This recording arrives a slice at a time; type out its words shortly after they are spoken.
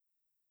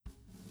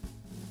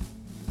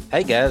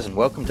Hey guys, and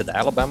welcome to the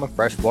Alabama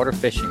Freshwater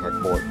Fishing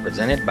Report,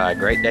 presented by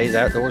Great Days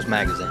Outdoors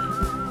magazine.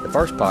 The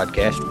first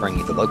podcast to bring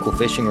you the local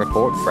fishing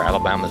report for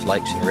Alabama's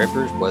lakes and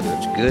rivers, whether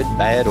it's good,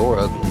 bad, or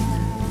ugly.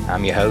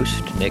 I'm your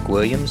host, Nick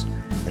Williams,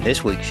 and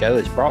this week's show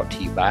is brought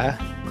to you by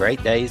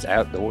Great Days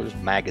Outdoors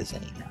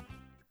magazine.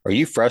 Are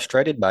you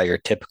frustrated by your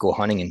typical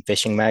hunting and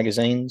fishing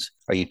magazines?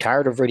 Are you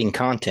tired of reading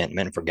content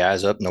meant for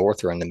guys up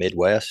north or in the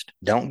Midwest?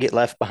 Don't get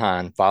left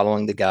behind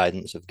following the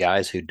guidance of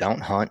guys who don't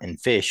hunt and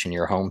fish in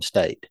your home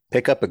state.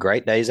 Pick up a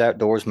Great Days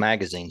Outdoors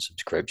magazine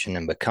subscription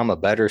and become a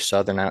better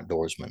Southern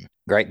outdoorsman.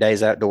 Great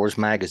Days Outdoors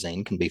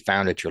magazine can be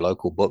found at your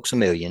local Books A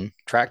Million,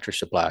 Tractor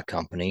Supply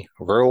Company,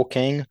 Rural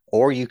King,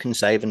 or you can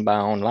save and buy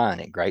online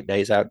at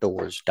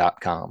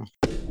greatdaysoutdoors.com.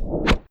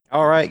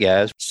 All right,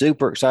 guys,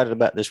 super excited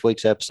about this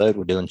week's episode.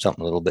 We're doing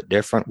something a little bit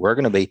different. We're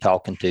going to be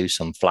talking to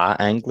some fly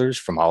anglers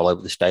from all over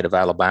the state of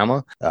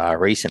Alabama. I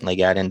recently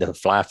got into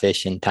fly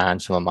fishing, tying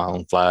some of my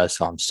own flies,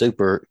 so I'm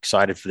super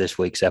excited for this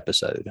week's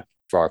episode.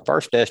 For our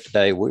first guest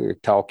today, we're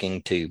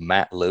talking to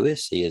Matt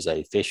Lewis. He is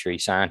a fishery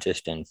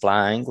scientist and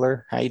fly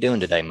angler. How you doing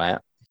today,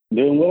 Matt?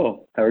 Doing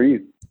well. How are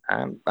you?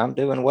 I'm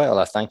doing well.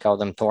 I think all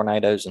them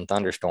tornadoes and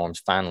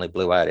thunderstorms finally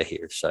blew out of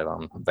here, so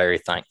I'm very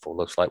thankful.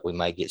 Looks like we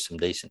may get some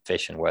decent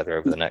fishing weather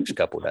over the next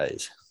couple of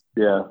days.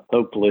 Yeah,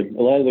 hopefully.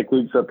 A lot of the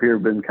creeks up here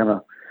have been kind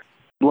of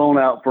blown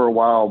out for a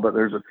while, but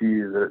there's a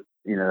few that,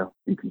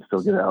 you can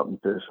still get out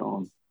and fish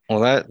on.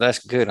 Well,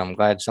 that's good. I'm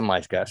glad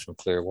somebody's got some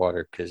clear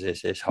water because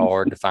it's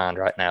hard to find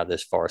right now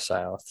this far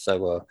south.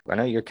 So I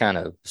know you're kind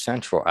of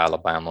central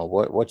Alabama.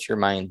 What's your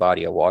main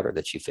body of water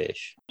that you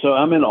fish? So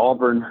I'm in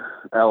Auburn,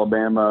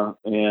 Alabama,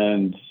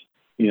 and,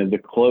 the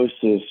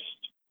closest,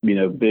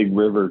 big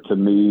river to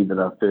me that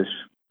I fish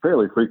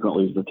fairly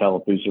frequently is the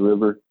Tallapoosa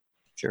River.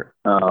 Sure.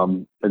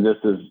 And this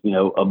is,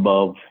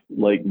 above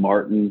Lake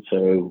Martin.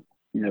 So,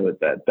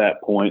 at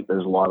that point,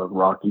 there's a lot of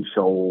rocky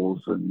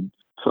shoals and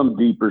some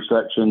deeper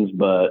sections,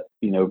 but,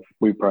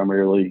 we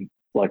primarily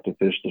like to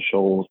fish the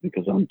shoals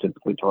because I'm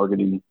typically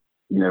targeting,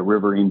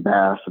 riverine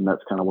bass, and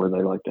that's kind of where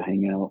they like to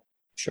hang out.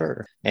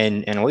 Sure.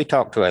 And we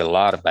talk to a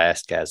lot of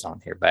bass guys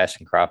on here. Bass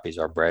and crappies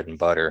are bread and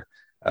butter.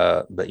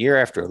 But you're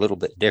after a little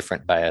bit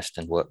different bass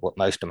than what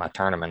most of my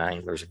tournament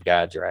anglers and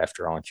guides are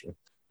after, aren't you?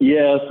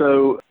 Yeah.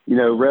 So,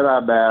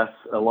 red-eye bass,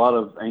 a lot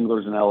of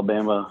anglers in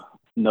Alabama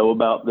know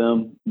about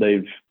them.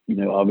 They've,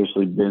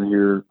 obviously been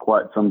here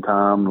quite some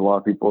time. A lot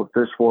of people have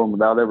fished for them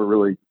without ever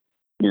really,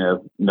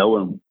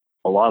 knowing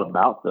a lot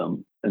about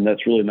them. And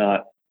that's really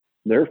not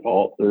their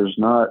fault. There's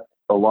not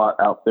a lot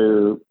out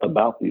there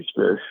about these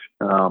fish.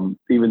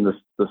 Even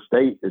the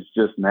state is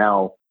just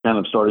now kind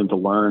of starting to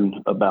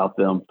learn about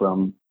them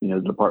from, the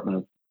Department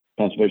of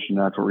Conservation and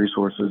Natural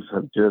Resources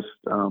have just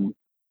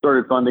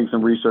started funding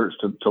some research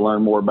to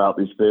learn more about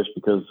these fish,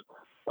 because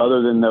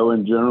other than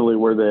knowing generally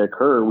where they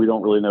occur, we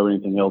don't really know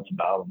anything else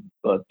about them.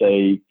 But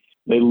they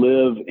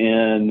live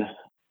in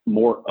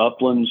more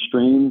upland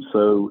streams.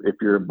 So if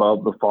you're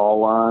above the fall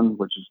line,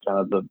 which is kind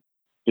of the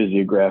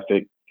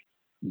physiographic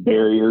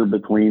barrier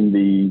between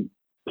the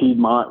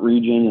Piedmont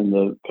region and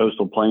the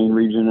coastal plain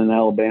region in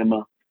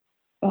Alabama,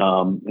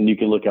 and you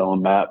can look on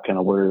a map kind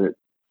of where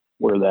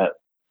that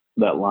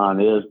line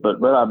is. But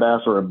red-eye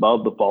bass are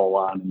above the fall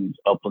line in these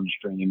upland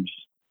streams.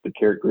 The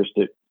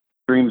characteristic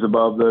streams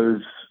above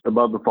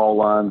the fall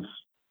lines,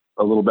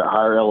 a little bit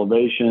higher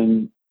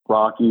elevation,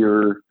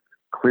 rockier,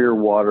 clear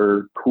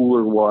water,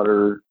 cooler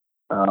water,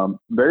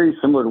 very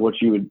similar to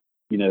what you would,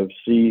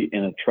 see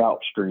in a trout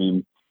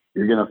stream.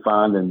 You're going to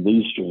find in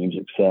these streams,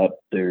 except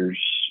there's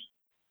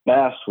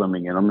bass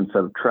swimming in them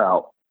instead of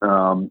trout.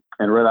 And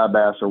red-eye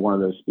bass are one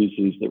of those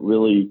species that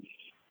really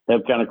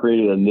have kind of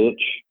created a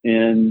niche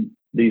in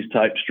these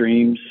type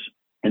streams.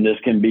 And this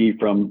can be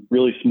from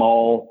really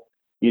small,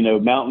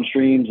 mountain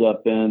streams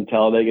up in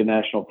Talladega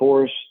National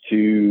Forest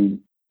to,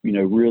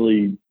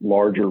 really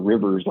larger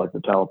rivers like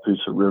the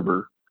Tallapoosa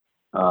River.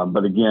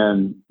 But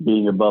again,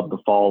 being above the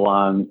fall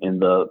line in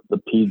the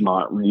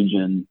Piedmont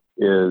region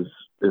is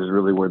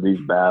really where these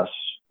bass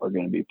are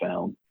going to be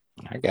found.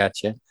 I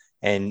got you.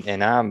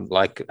 And I'm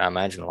like, I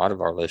imagine a lot of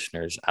our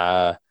listeners,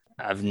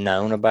 I've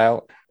known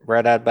about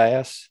red-eyed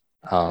bass.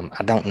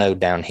 I don't know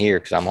down here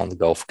because I'm on the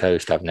Gulf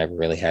Coast. I've never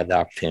really had the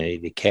opportunity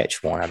to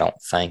catch one, I don't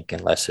think,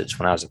 unless it's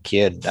when I was a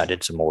kid. I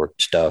did some more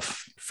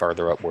stuff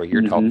further up where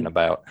you're talking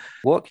about.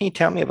 What can you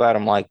tell me about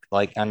them? Like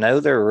I know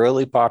they're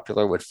really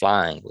popular with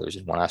fly anglers.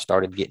 And when I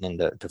started getting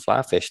into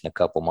fly fishing a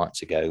couple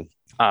months ago,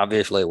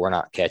 obviously we're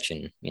not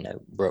catching,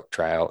 brook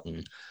trout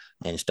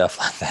and stuff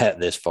like that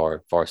this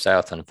far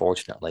south.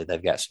 Unfortunately,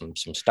 they've got some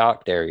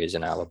stocked areas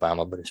in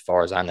Alabama, but as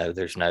far as I know,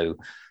 there's no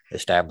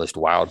established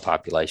wild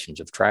populations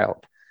of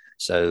trout.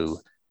 So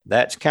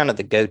that's kind of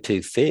the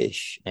go-to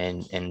fish.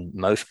 And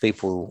most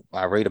people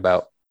I read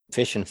about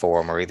fishing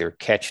for them are either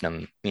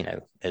catching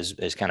them,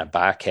 as kind of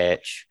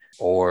bycatch,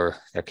 or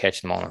they're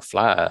catching them on a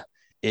fly.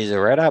 Is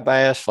a red-eye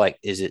bass,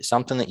 is it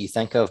something that you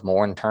think of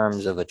more in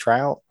terms of a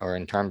trout or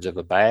in terms of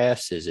a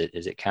bass? Is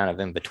it kind of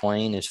in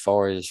between as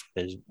far as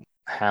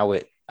how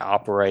it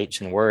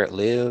operates and where it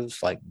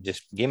lives?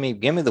 Just give me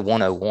the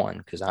 101,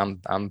 because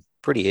I'm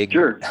pretty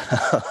ignorant.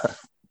 Sure.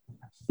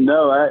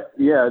 No,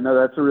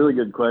 that's a really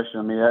good question.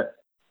 I mean,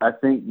 I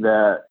think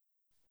that,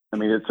 I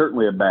mean, it's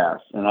certainly a bass,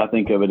 and I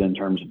think of it in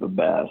terms of a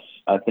bass.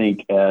 I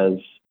think as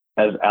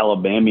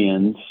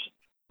Alabamians,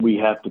 we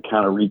have to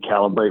kind of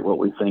recalibrate what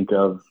we think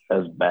of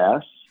as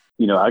bass.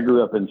 You know, I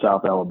grew up in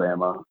South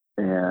Alabama,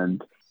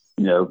 and,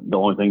 you know, the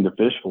only thing to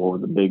fish for were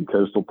the big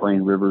coastal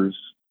plain rivers.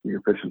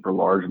 You're fishing for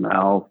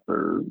largemouth,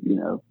 or, you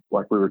know,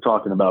 like we were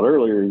talking about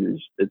earlier,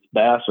 it's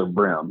bass or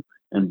brim.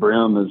 And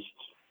brim is,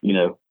 you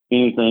know,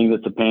 anything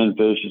that's a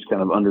panfish is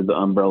kind of under the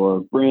umbrella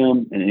of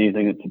brim, and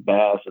anything that's a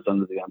bass is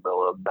under the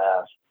umbrella of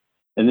bass.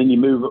 And then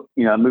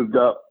I moved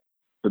up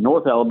to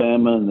North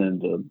Alabama, and then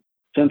to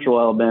Central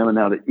Alabama,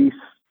 now to East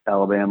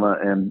Alabama.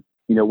 And,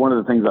 you know, one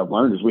of the things I've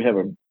learned is we have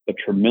a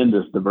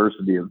tremendous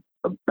diversity of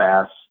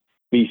bass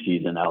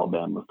species in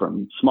Alabama,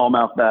 from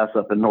smallmouth bass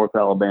up in North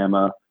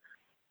Alabama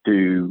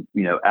to,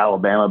 you know,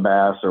 Alabama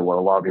bass, or what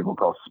a lot of people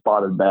call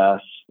spotted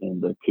bass,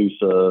 in the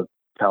Coosa,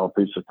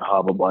 Tallapoosa,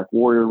 Cahaba, Black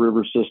Warrior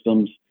River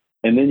systems.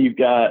 And then you've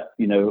got,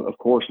 you know, of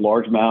course,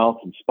 largemouth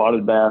and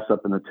spotted bass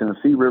up in the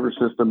Tennessee River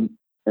system.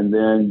 And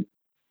then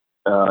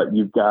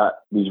you've got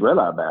these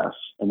red-eye bass.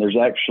 And there's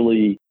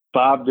actually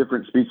 5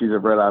 different species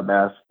of red-eye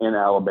bass in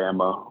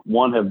Alabama.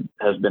 One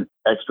has been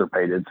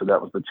extirpated, so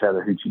that was the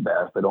Chattahoochee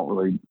bass. They don't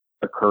really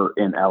occur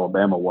in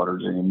Alabama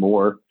waters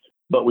anymore.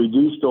 But we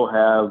do still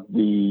have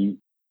the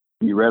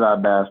red-eye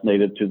bass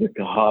native to the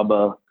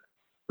Cahaba,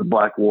 the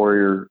Black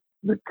Warrior,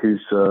 the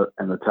Coosa,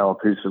 and the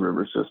Tallapoosa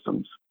River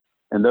systems.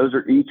 And those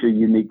are each a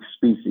unique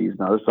species,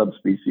 not a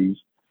subspecies,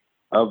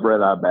 of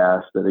red-eye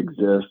bass that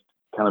exist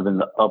kind of in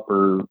the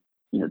upper,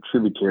 you know,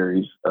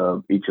 tributaries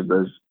of each of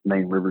those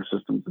main river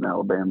systems in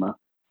Alabama.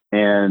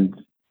 And,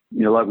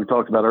 you know, like we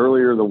talked about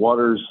earlier, the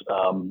water's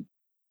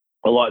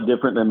a lot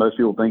different than most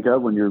people think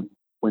of when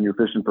you're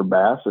fishing for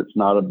bass. It's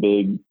not a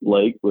big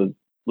lake with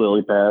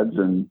lily pads,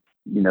 and,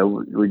 you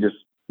know,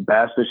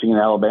 bass fishing in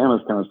Alabama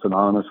is kind of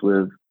synonymous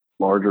with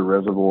larger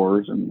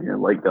reservoirs and, you know,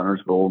 Lake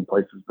Gunnersville and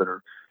places that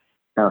are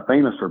kind of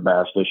famous for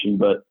bass fishing.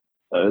 But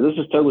this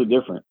is totally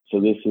different. So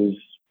this is,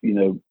 you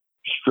know,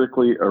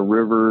 strictly a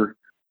river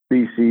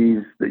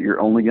species that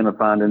you're only going to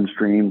find in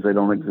streams. They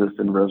don't exist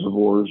in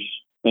reservoirs.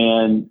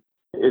 And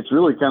it's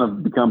really kind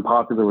of become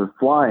popular with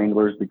fly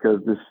anglers because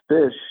this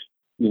fish,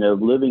 you know,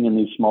 living in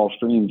these small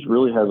streams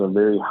really has a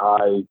very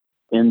high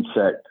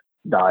insect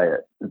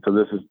diet. And so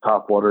this is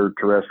topwater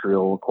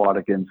terrestrial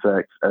aquatic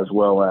insects, as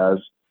well as,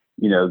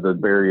 you know, the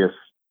various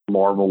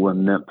larval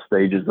and nymph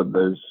stages of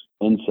those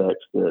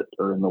insects that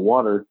are in the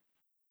water.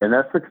 And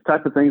that's the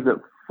type of things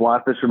that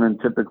fly fishermen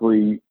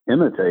typically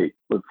imitate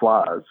with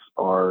flies,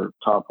 are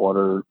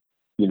topwater,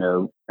 you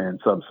know, and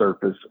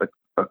subsurface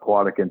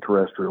aquatic and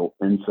terrestrial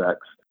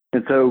insects.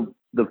 And so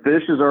the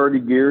fish is already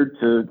geared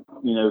to,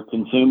 you know,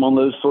 consume on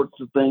those sorts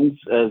of things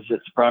as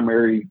its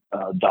primary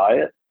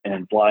diet.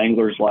 And fly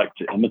anglers like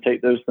to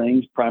imitate those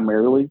things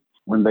primarily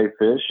when they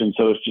fish. And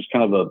so it's just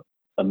kind of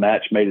a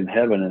match made in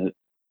heaven. And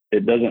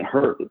it doesn't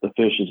hurt that the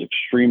fish is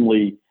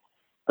extremely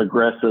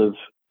aggressive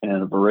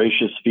and a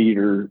voracious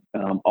feeder.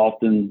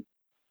 Often,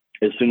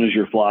 as soon as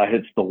your fly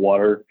hits the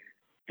water,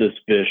 this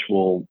fish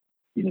will,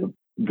 you know,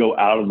 go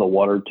out of the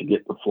water to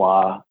get the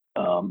fly.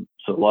 So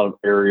a lot of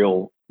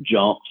aerial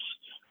jumps.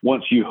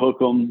 Once you hook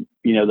them,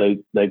 you know,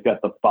 they've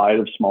got the fight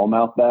of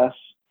smallmouth bass.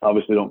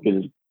 Obviously don't get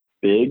as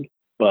big,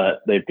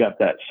 but they've got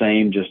that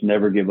same just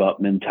never give up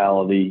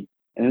mentality.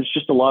 And it's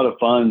just a lot of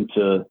fun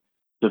to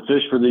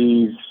fish for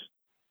these,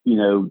 you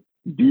know,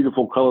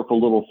 beautiful,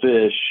 colorful little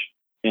fish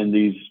in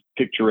these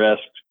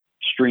picturesque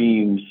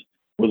streams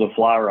with a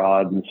fly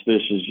rod, and this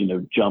fish is, you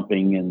know,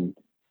 jumping and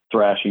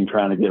thrashing,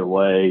 trying to get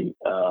away.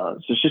 So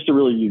it's just a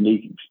really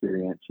unique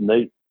experience. And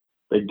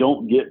they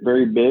don't get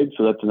very big.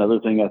 So that's another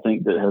thing I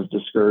think that has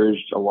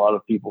discouraged a lot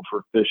of people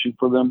for fishing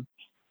for them.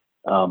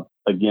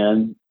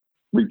 Again,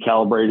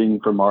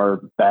 recalibrating from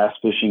our bass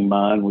fishing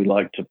mind, we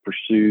like to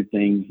pursue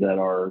things that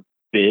are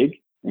big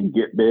and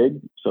get big.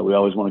 So we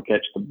always want to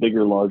catch the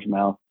bigger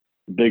largemouth,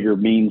 bigger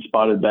mean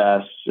spotted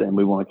bass, and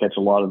we want to catch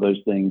a lot of those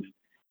things.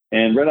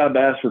 And red-eye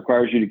bass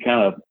requires you to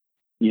kind of,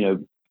 you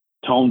know,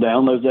 tone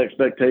down those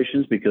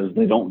expectations because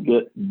they don't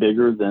get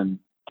bigger than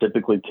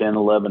typically 10,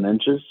 11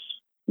 inches.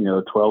 You know,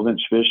 a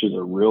 12-inch fish is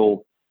a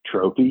real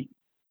trophy.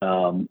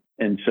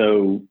 And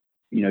so,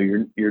 you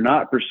know, you're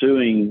not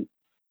pursuing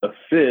a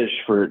fish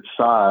for its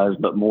size,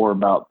 but more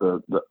about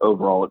the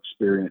overall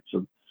experience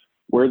of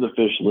where the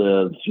fish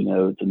lives. You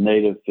know, it's a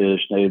native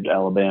fish, native to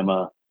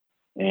Alabama,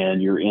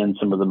 and you're in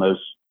some of the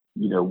most,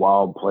 you know,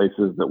 wild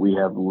places that we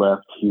have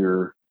left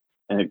here.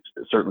 And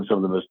it's certainly some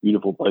of the most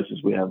beautiful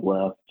places we have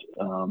left,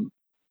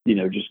 you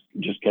know,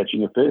 just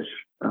catching a fish.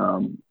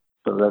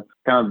 So that's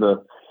kind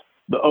of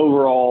the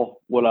overall,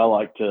 what I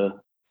like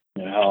to,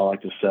 you know, how I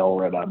like to sell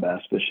red-eye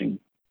bass fishing.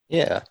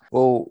 Yeah.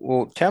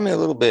 Well, tell me a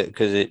little bit,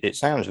 because it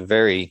sounds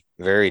very,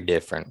 very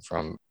different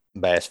from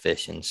bass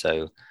fishing.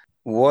 So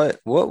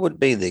what would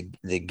be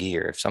the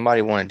gear if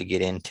somebody wanted to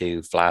get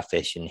into fly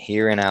fishing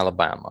here in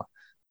Alabama?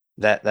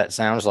 That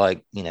sounds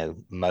like,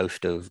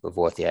 most of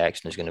what the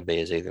action is going to be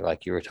is either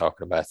like you were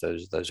talking about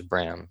those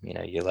brim,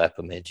 your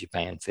leopard, your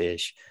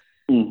panfish.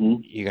 Mm-hmm.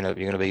 You're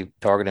gonna be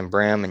targeting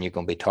brim, and you're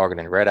gonna be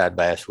targeting red-eyed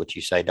bass, which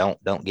you say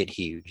don't get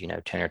huge,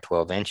 10 or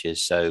 12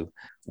 inches. So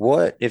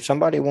what if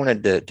somebody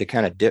wanted to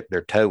kind of dip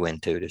their toe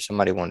into it? If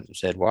somebody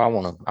said,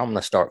 well, I'm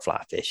gonna start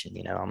fly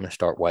fishing, I'm gonna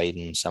start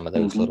wading some of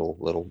those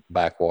Mm-hmm. little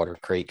backwater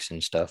creeks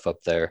and stuff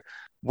up there.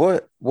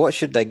 What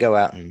should they go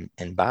out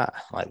and buy?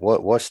 Like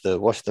what's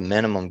the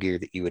minimum gear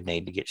that you would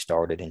need to get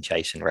started in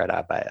chasing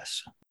red-eye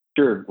bass?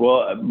 Sure.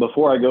 Well,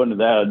 before I go into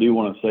that, I do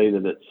want to say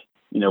that it's,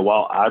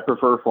 while I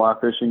prefer fly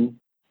fishing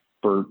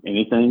for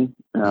anything,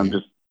 Mhm.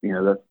 just,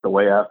 that's the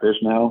way I fish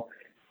now.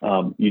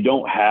 You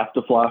don't have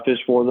to fly fish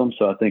for them.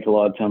 So I think a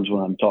lot of times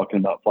when I'm talking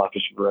about fly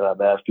fishing for red-eye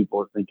bass, people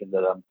are thinking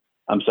that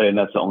I'm saying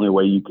that's the only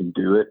way you can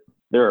do it.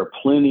 There are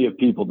plenty of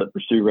people that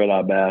pursue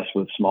red-eye bass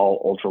with small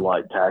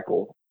ultralight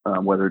tackle,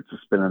 whether it's a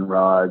spinning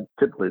rod,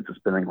 typically it's a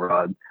spinning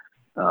rod,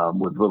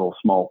 with little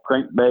small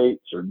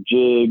crankbaits or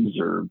jigs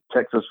or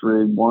Texas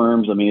rig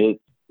worms. I mean,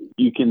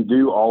 you can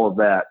do all of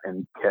that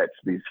and catch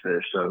these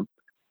fish. So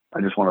I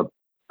just want to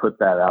put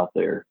that out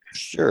there.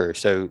 Sure.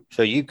 So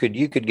you could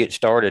get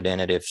started in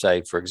it if,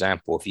 say, for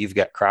example, if you've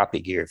got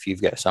crappie gear, if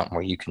you've got something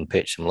where you can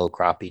pitch some little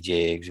crappie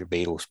jigs or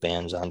beetle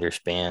spins,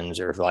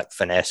 underspins, or like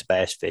finesse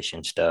bass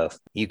fishing stuff,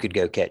 you could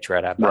go catch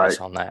red-eye Right. bass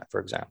on that,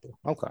 for example.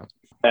 Okay.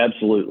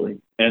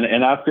 Absolutely.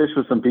 And I fish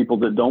with some people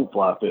that don't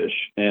fly fish,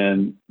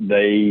 and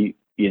they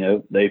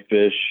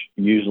fish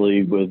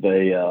usually with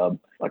a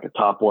like a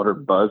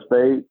topwater buzz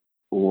bait,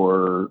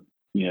 or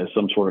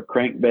some sort of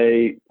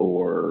crankbait,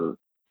 or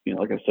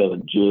like I said, a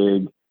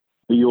jig,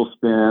 wheel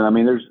spin. I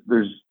mean,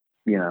 there's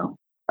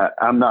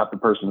I'm not the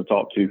person to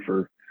talk to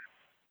for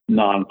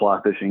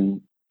non-fly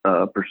fishing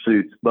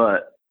pursuits,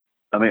 but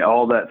I mean,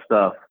 all that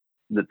stuff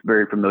that's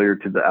very familiar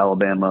to the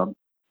Alabama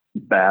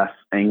bass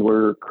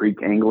angler, creek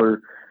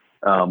angler,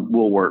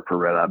 will work for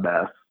red-eye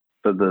bass.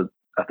 So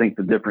I think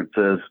the difference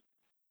is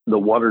the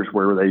waters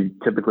where they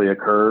typically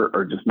occur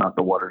are just not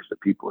the waters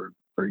that people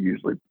are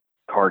usually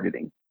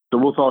targeting. So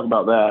we'll talk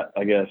about that,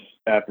 I guess,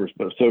 afterwards.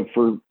 But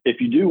so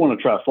if you do want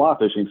to try fly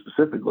fishing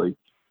specifically,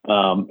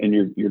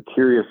 and you're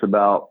curious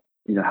about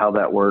how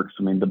that works,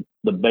 I mean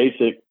the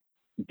basic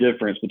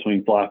difference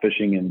between fly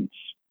fishing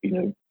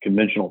and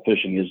conventional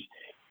fishing is,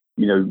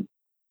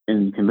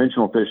 in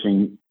conventional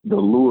fishing, the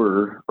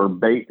lure or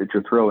bait that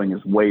you're throwing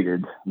is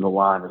weighted and the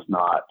line is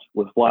not.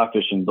 With fly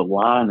fishing, the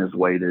line is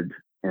weighted,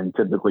 and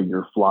typically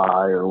your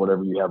fly or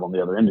whatever you have on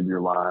the other end of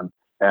your line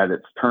at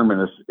its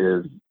terminus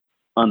is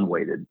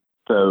unweighted.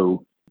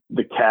 So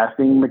the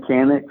casting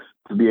mechanics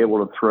to be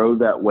able to throw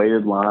that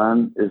weighted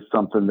line is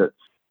something that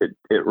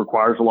it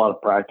requires a lot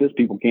of practice.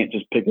 People can't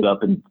just pick it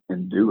up and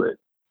do it.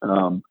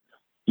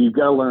 You've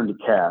got to learn to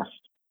cast,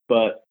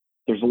 but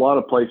there's a lot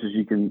of places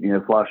you can,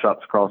 fly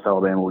shops across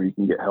Alabama where you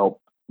can get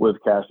help with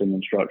casting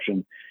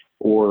instruction,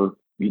 or,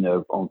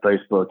 on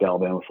Facebook,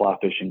 Alabama Fly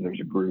Fishing, there's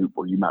a group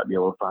where you might be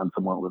able to find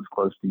someone who lives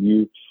close to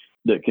you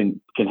that can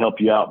help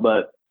you out.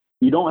 But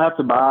you don't have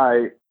to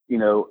buy,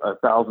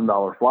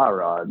 $1,000 fly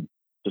rod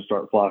to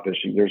start fly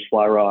fishing. There's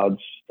fly rods,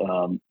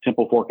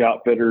 Temple Fork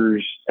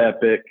Outfitters,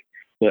 Epic,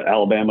 the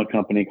Alabama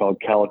company called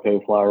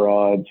Calico Fly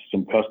Rods,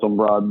 some custom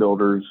rod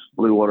builders,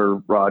 Blue Water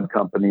Rod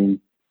Company.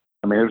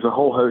 I mean, there's a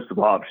whole host of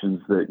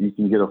options that you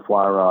can get a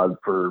fly rod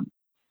for,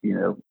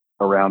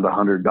 around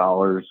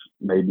 $100,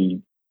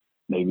 maybe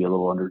a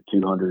little under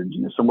 200,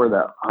 somewhere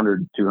that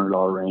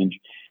 $100 range.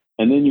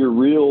 And then your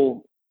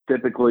reel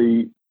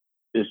typically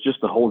is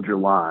just to hold your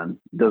line.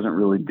 It doesn't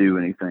really do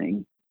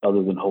anything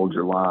other than hold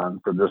your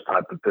line for this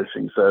type of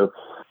fishing. So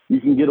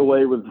you can get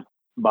away with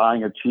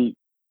buying a cheap,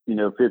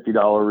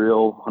 $50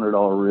 reel,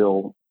 $100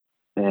 reel,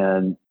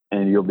 and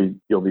you'll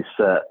be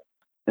set.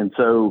 And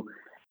so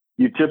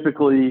you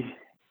typically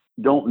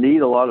don't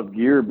need a lot of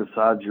gear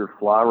besides your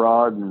fly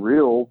rod and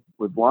reel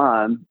with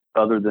line,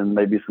 other than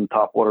maybe some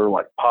topwater,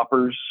 like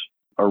poppers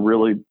are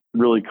really,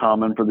 really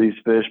common for these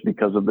fish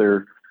because of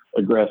their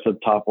aggressive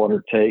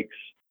topwater takes.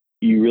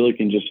 You really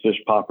can just fish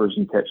poppers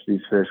and catch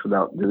these fish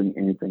without doing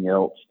anything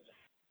else.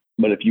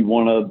 But if you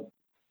want to,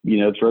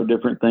 throw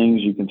different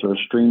things, you can throw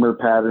streamer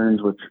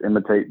patterns, which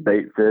imitate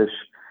bait fish.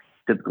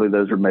 Typically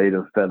those are made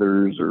of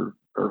feathers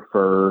or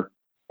fur.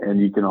 And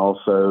you can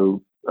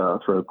also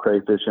throw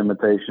crayfish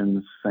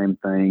imitations, same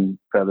thing,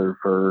 feather,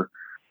 fur,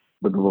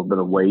 with a little bit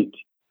of weight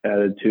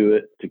added to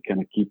it to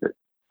kind of keep it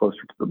closer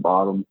to the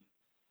bottom.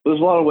 There's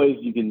a lot of ways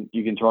you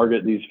can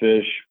target these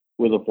fish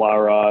with a fly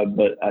rod,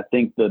 but I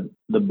think the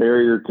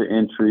barrier to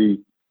entry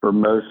for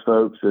most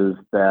folks is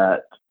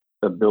that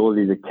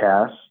ability to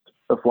cast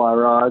a fly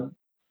rod,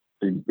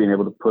 so being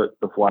able to put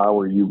the fly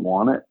where you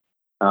want it,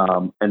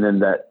 and then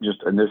that just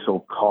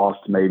initial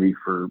cost maybe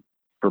for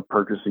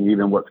purchasing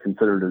even what's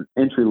considered an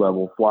entry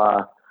level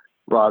fly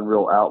rod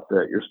reel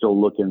outfit. You're still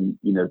looking,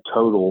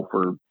 total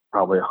for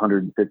probably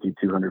 $150,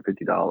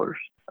 $250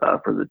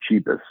 for the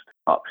cheapest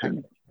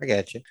option. I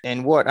got you.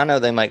 And what I know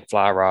they make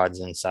fly rods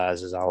in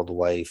sizes all the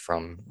way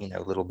from,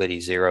 little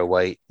bitty zero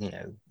weight,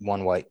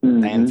 one weight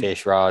Mm-hmm.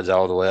 panfish rods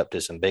all the way up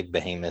to some big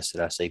behemoths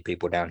that I see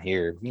people down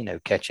here,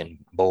 catching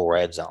bull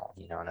reds on.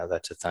 I know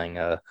that's a thing.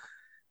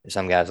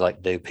 Some guys like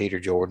to do. Peter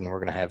Jordan, we're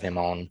going to have him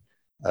on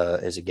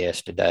as a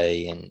guest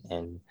today.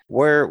 And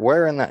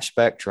where in that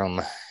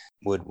spectrum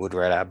would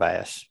red eye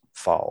bass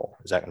fall?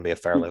 Is that going to be a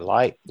fairly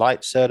light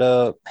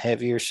setup,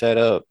 heavier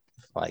setup?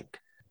 Like,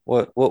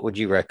 what would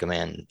you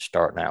recommend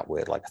starting out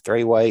with? Like a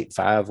 3-weight,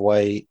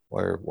 5-weight?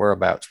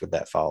 Whereabouts would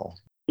that fall?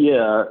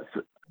 Yeah,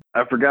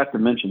 I forgot to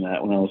mention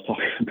that when I was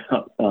talking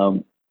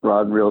about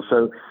rod and reel.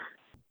 So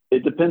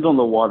it depends on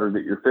the water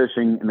that you're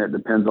fishing, and it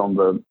depends on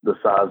the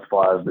size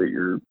flies that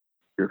you're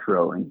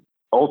throwing.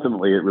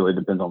 Ultimately, it really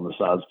depends on the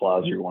size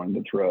flies you're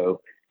wanting to throw,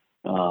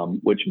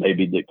 which may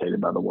be dictated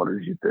by the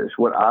waters you fish.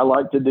 What I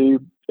like to do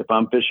if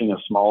I'm fishing a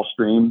small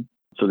stream,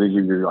 so these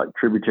are your like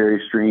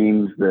tributary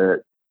streams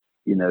that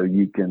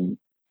you can,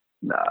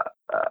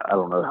 I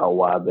don't know how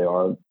wide they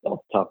are off the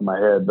top of my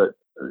head, but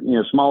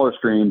smaller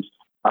streams,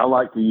 I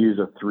like to use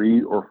a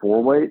 3 or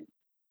 4 weight.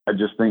 I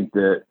just think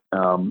that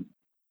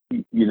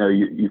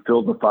you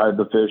filtrify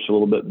the fish a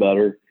little bit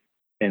better,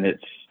 and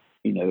it's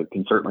it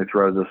can certainly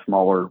throw the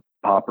smaller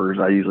poppers.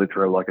 I usually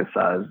throw like a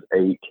size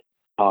 8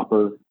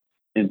 popper,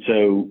 and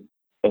so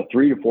a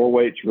 3 to 4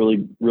 weight's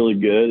really really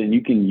good, and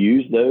you can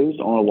use those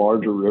on a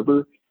larger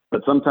river.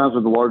 But sometimes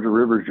with the larger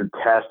rivers, you're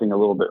casting a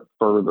little bit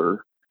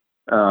further,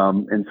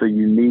 and so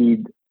you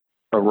need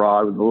a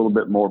rod with a little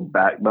bit more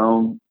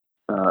backbone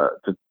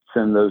to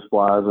send those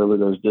flies over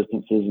those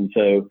distances. And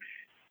so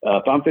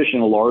if I'm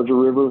fishing a larger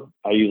river,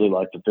 I usually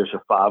like to fish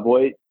a 5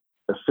 weight.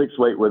 A 6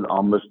 weight would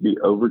almost be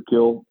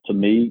overkill to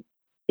me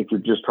if you're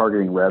just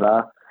targeting red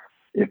eye.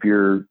 If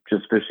you're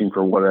just fishing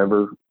for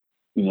whatever,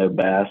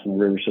 bass in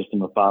the river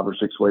system, a 5 or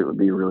 6 weight would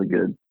be a really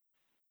good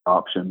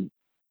option.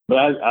 But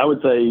I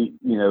would say,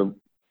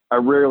 I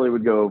rarely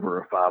would go over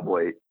a 5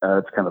 weight.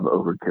 It's kind of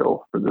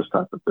overkill for this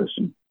type of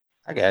fishing.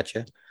 I got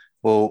you.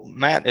 Well,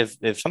 Matt,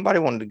 if somebody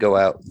wanted to go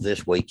out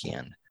this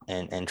weekend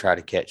and try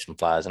to catch some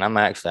flies, and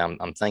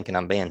I'm thinking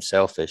I'm being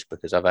selfish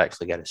because I've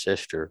actually got a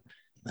sister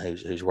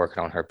who's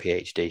working on her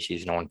PhD.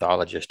 She's an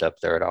ornithologist up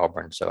there at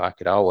Auburn, so I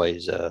could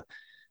always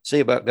see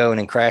about going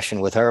and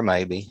crashing with her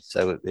maybe.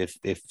 So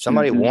if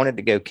somebody wanted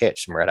to go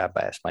catch some red eye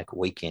bass, make a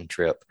weekend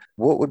trip,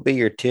 what would be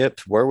your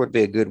tips? Where would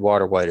be a good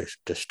waterway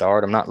to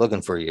start? I'm not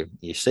looking for your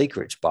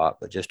secret spot,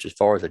 but just as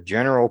far as a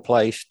general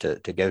place to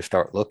go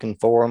start looking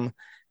for them,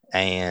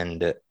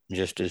 and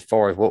just as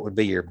far as what would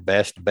be your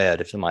best bet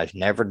if somebody's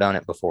never done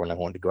it before and they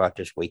wanted to go out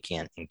this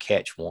weekend and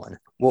catch one,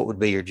 what would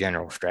be your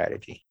general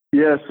strategy?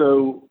 Yeah,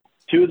 so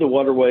 2 of the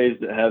waterways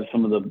that have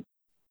some of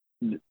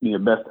the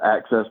best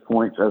access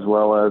points as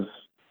well as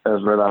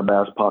red eye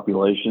bass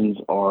populations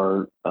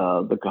are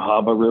the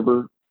Cahaba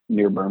River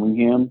near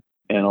Birmingham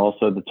and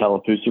also the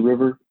Tallapoosa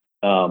River.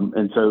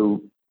 And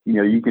so,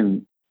 you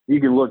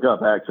can look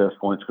up access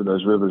points for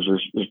those rivers.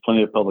 There's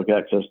plenty of public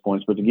access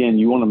points, but again,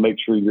 you want to make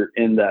sure you're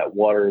in that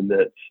water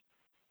that's,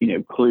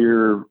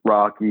 clear,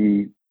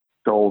 rocky,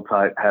 shoal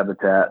type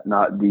habitat,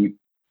 not deep,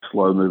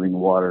 slow moving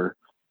water.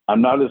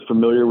 I'm not as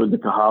familiar with the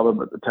Cahaba,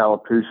 but the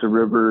Tallapoosa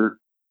River,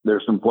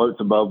 there's some floats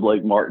above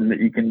Lake Martin that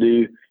you can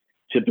do.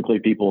 Typically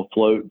people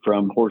float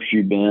from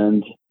Horseshoe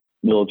Bend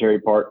Military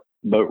Park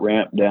boat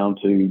ramp down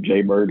to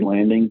Jaybird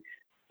Landing.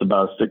 It's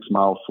about a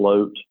 6-mile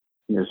float.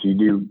 So you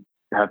do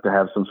have to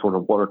have some sort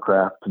of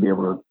watercraft to be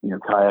able to,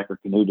 kayak or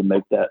canoe to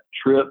make that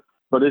trip.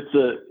 But it's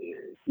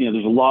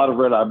there's a lot of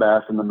red eye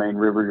bass in the main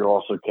river. You'll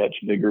also catch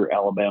bigger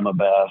Alabama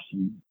bass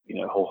and,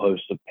 a whole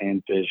host of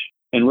panfish.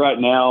 And right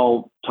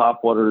now,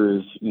 topwater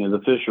is,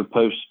 the fish are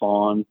post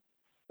spawn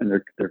and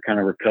they're kind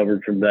of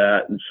recovered from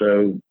that. And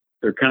so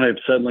they're kind of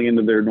settling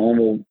into their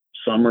normal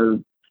summer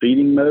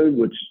feeding mode,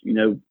 which,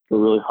 for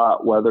really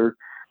hot weather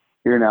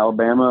here in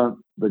Alabama,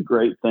 the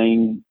great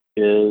thing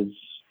is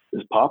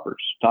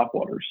poppers,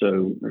 topwater.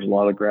 So there's a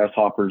lot of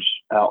grasshoppers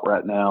out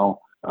right now.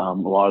 A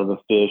lot of the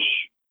fish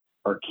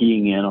are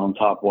keying in on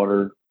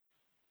topwater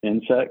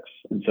insects.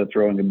 And so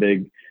throwing a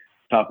big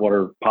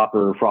topwater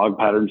popper or frog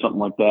pattern, something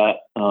like that,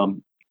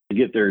 to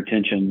get their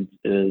attention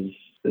is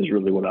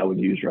really what I would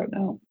use right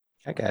now.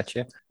 I got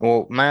you.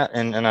 Well, Matt,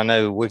 and I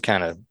know we're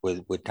kind of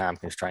with time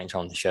constraints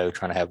on the show,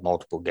 trying to have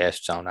multiple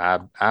guests on. I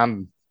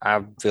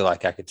feel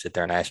like I could sit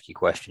there and ask you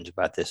questions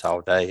about this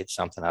all day. It's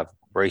something I've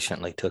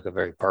recently took a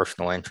very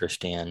personal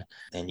interest in,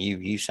 and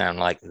you sound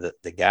like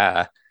the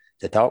guy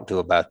to talk to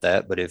about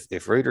that. But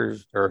if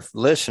readers or if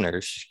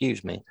listeners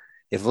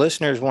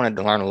wanted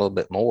to learn a little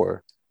bit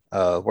more,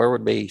 where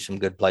would be some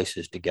good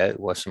places to go?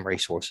 What's some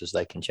resources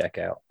they can check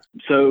out?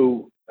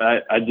 So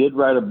I did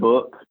write a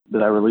book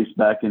that I released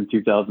back in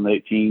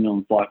 2018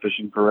 on fly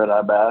fishing for red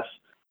eye bass.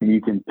 And you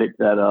can pick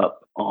that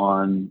up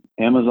on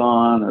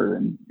Amazon or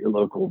in your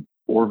local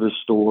Orvis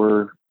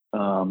store.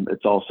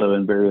 It's also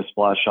in various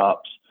fly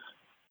shops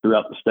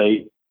throughout the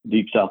state.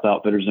 Deep South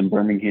Outfitters in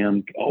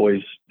Birmingham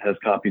always has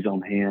copies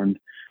on hand.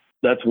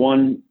 That's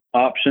one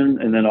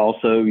option. And then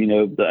also,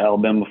 the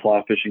Alabama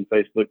Fly Fishing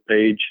Facebook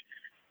page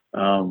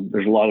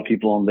There's a lot of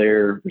people on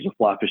there. There's a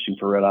Fly Fishing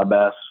for Red Eye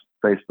Bass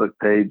Facebook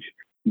page.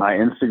 My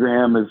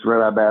Instagram is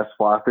Red Eye Bass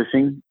Fly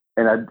Fishing.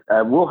 And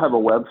I will have a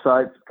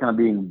website kind of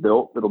being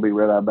built. It'll be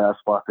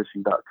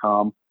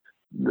redeyebassflyfishing.com.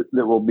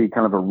 That will be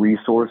kind of a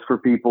resource for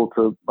people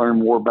to learn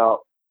more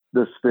about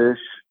this fish.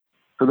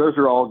 So those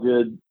are all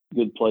good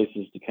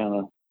places to kind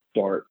of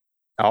start.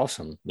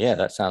 Awesome. Yeah,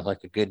 that sounds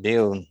like a good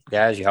deal.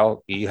 Guys,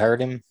 you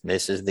heard him.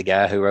 This is the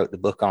guy who wrote the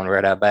book on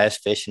red eye bass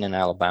fishing in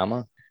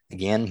Alabama.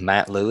 Again,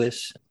 Matt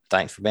Lewis.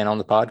 Thanks for being on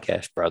the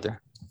podcast, brother.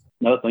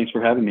 No, thanks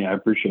for having me. I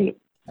appreciate it.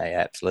 Hey,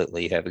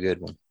 absolutely. You have a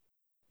good one.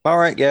 All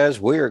right,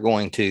 guys, we are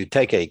going to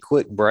take a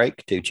quick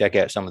break to check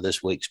out some of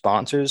this week's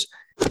sponsors.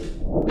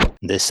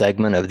 This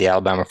segment of the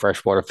Alabama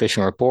Freshwater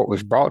Fishing Report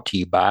was brought to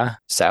you by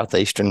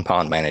Southeastern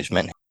Pond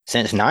Management.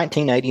 Since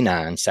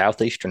 1989,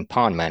 Southeastern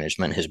Pond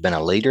Management has been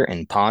a leader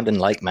in pond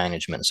and lake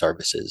management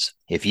services.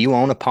 If you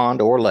own a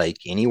pond or lake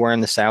anywhere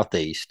in the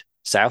Southeast,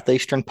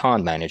 Southeastern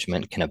Pond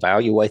Management can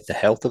evaluate the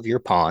health of your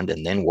pond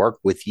and then work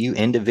with you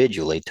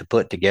individually to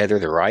put together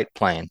the right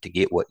plan to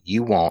get what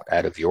you want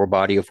out of your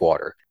body of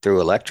water.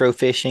 Through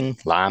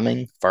electrofishing,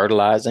 liming,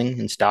 fertilizing,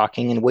 and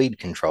stocking and weed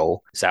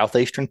control,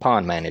 Southeastern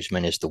Pond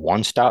Management is the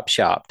one-stop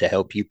shop to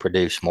help you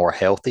produce more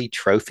healthy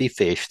trophy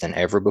fish than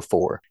ever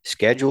before.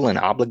 Schedule an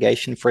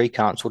obligation-free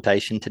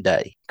consultation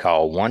today.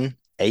 Call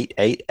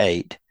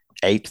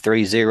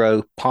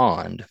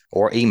 1-888-830-POND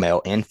or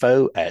email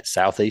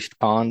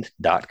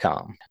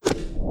info@southeastpond.com.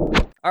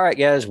 All right,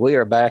 guys, we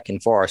are back,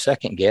 and for our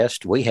second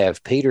guest, we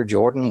have Peter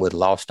Jordan with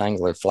Lost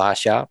Angler Fly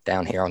Shop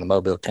down here on the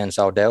Mobile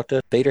Tensas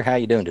Delta. Peter, how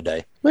you doing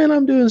today? Man,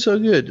 I'm doing so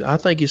good. I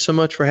thank you so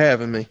much for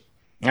having me.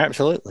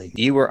 Absolutely.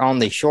 You were on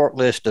the short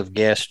list of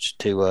guests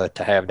to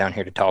have down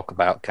here to talk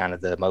about kind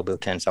of the Mobile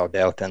Tensas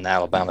Delta and the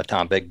Alabama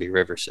Tombigbee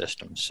River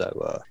system.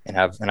 So, and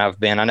I've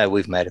been, I know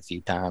we've met a few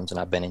times, and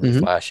I've been in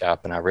your fly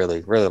shop, and I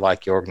really, really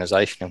like your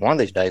organization. And one of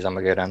these days, I'm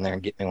gonna go down there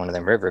and get me one of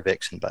them River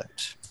Vixen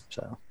boats.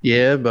 So,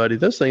 yeah, buddy,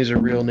 those things are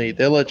real neat.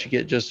 They'll let you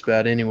get just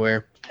about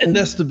anywhere. And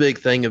that's the big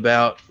thing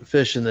about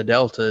fishing the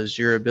Delta is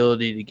your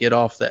ability to get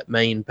off that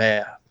main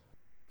path.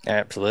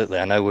 Absolutely.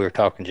 I know we were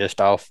talking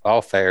just off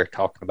air,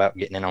 talking about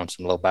getting in on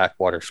some little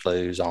backwater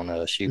sloughs on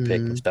a shoe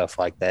pick and stuff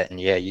like that. And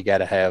yeah, you got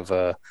to have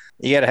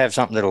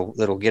something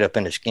that'll get up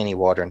into skinny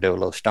water and do a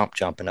little stump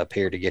jumping up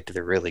here to get to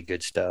the really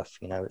good stuff.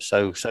 You know, it's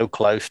so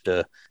close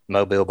to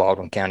Mobile,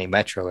 Baldwin County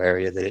metro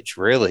area that it's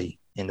really,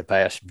 in the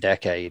past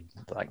decade,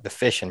 like the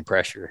fishing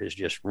pressure has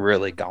just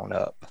really gone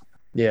up.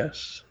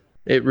 Yes,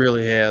 it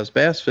really has.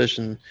 Bass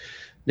fishing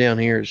down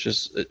here is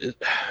just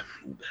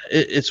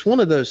it's one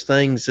of those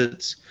things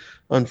that's,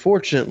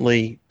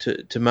 unfortunately,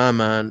 to my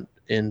mind,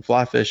 in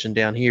fly fishing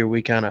down here,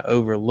 we kind of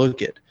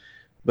overlook it.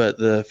 But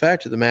the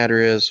fact of the matter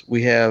is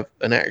we have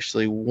an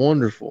actually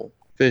wonderful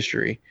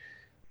fishery,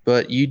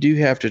 but you do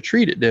have to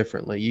treat it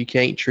differently. You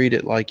can't treat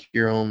it like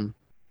you're on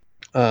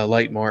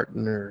Lake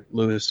Martin or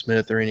Lewis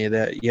Smith or any of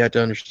that. You have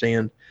to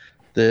understand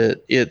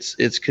that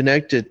it's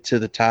connected to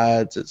the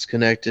tides. It's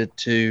connected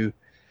to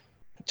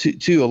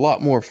a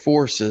lot more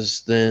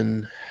forces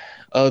than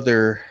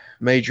other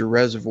major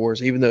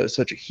reservoirs, even though it's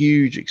such a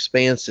huge,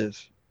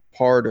 expansive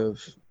part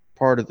of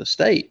the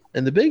state.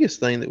 And the biggest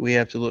thing that we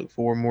have to look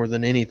for more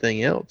than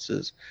anything else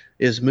is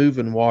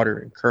moving water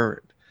and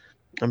current.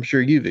 I'm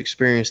sure you've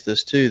experienced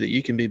this too, that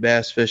you can be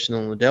bass fishing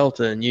on the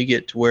Delta and you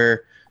get to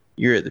where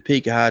you're at the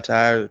peak of high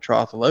tide or the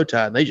trough of low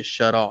tide, and they just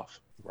shut off.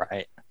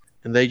 Right.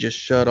 And they just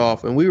shut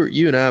off. And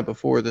you and I,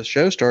 before the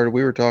show started,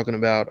 we were talking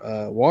about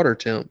water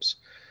temps.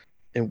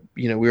 And,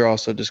 we were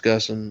also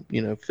discussing,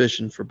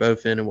 fishing for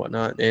bowfin and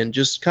whatnot. And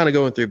just kind of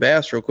going through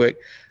bass real quick,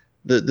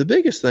 the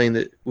biggest thing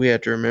that we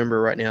have to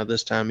remember right now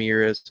this time of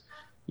year is,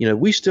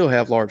 we still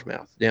have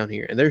largemouth down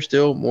here, and they're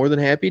still more than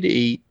happy to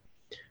eat.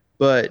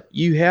 But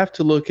you have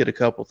to look at a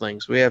couple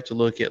things. We have to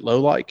look at low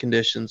light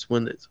conditions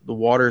when the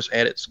water's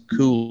at its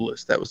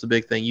coolest. That was the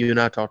big thing you and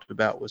I talked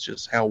about, was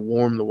just how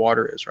warm the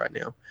water is right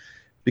now.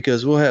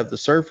 Because we'll have the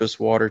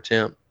surface water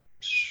temp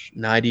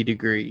 90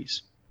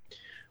 degrees.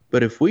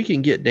 But if we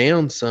can get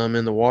down some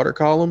in the water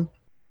column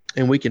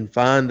and we can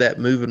find that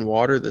moving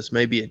water that's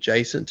maybe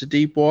adjacent to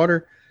deep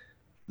water,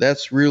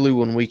 that's really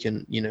when we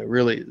can,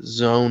 really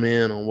zone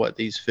in on what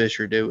these fish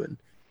are doing.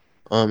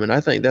 And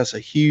I think that's a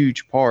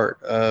huge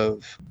part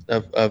of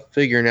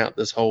figuring out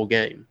this whole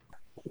game.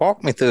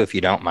 Walk me through, if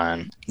you don't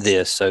mind,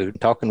 this. So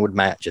talking with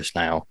Matt just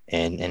now,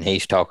 and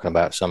he's talking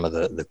about some of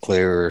the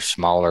clearer,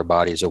 smaller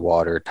bodies of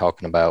water, we were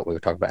talking about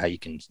how you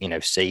can,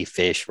 see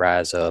fish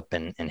rise up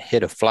and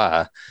hit a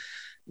fly.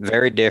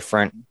 Very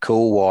different,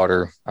 cool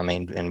water. I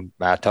mean, and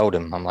I told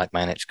him, I'm like,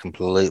 man, it's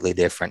completely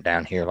different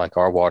down here. Like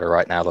our water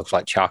right now looks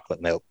like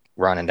chocolate milk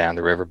running down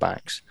the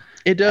riverbanks.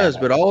 It does,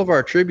 but all of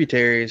our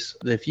tributaries,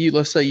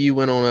 let's say you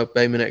went on up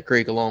Bay Minette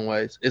Creek a long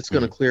ways, it's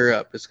going to clear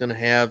up. It's going to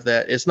have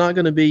that. It's not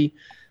going to be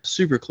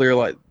super clear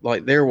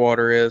like their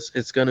water is,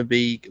 it's going to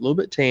be a little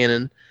bit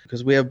tannin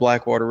because we have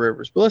blackwater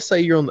rivers. But let's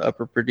say you're on the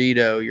upper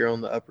Perdido, you're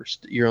on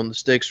the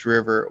Styx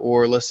River,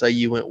 or let's say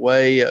you went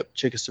way up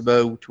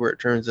Chickasaw to where it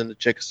turns into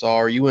Chickasaw,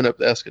 or you went up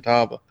the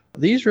Escatawba.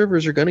 These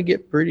rivers are going to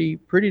get pretty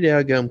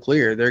daggum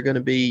clear. They're going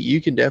to be,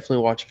 you can definitely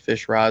watch a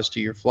fish rise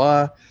to your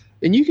fly,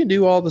 and you can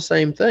do all the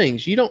same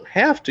things. You don't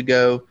have to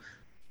go,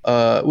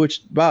 I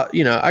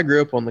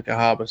grew up on the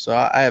Cahaba, so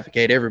I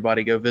advocate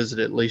everybody go visit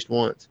it at least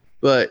once.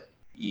 But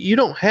you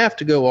don't have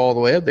to go all the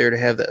way up there to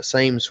have that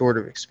same sort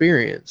of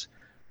experience.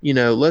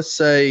 Let's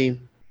say,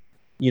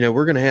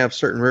 we're going to have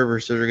certain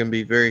rivers that are going to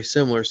be very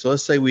similar. So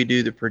let's say we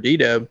do the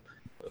Perdido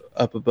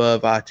up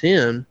above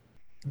I-10.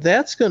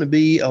 That's going to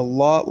be a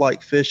lot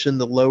like fishing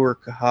the lower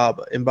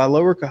Cahaba. And by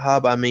lower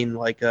Cahaba, I mean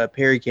like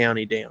Perry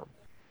County down.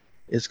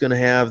 It's going to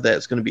have that.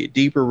 It's going to be a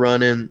deeper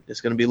run-in. It's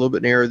going to be a little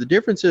bit narrower. The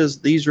difference is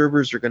these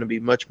rivers are going to be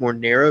much more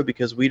narrow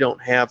because we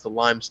don't have the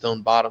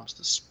limestone bottoms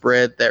to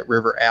spread that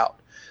river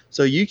out.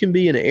 So you can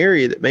be in an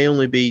area that may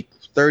only be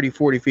 30,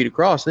 40 feet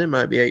across, and it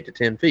might be 8 to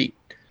 10 feet.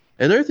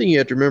 Another thing you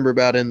have to remember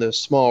about in the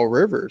small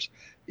rivers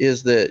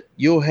is that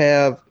you'll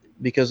have,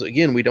 because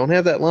again, we don't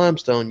have that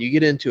limestone, you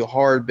get into a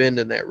hard bend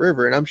in that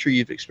river, and I'm sure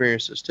you've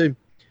experienced this too.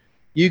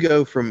 You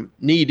go from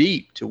knee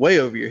deep to way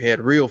over your head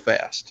real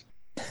fast.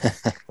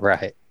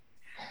 Right.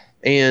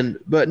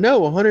 But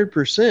no,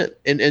 100%.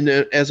 And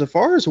as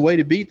far as a way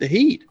to beat the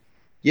heat,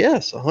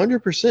 yes,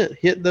 100%.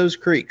 Hit those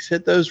creeks,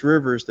 hit those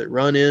rivers that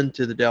run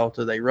into the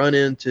Delta. They run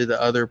into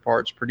the other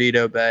parts,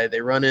 Perdido Bay.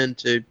 They run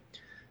into,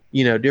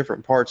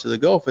 different parts of the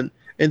Gulf. And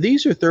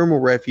these are thermal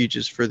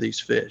refuges for these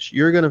fish.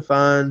 You're going to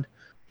find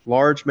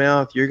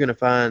largemouth. You're going to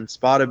find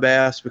spotted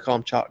bass. We call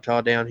them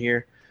Choctaw down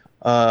here,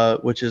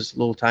 which is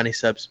little tiny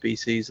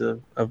subspecies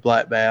of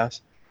black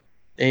bass.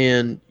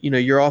 And,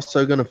 you're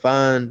also going to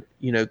find,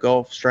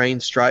 Gulf strain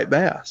striped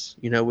bass,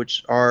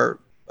 which our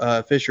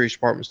fisheries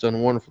department's done a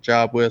wonderful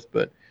job with.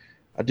 But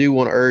I do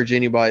want to urge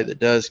anybody that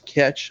does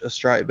catch a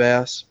striped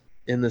bass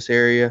in this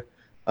area,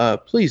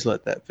 please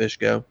let that fish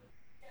go.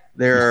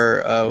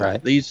 There are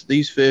right.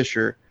 These fish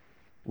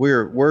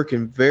we're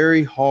working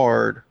very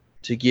hard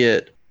to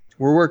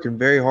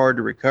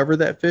recover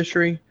that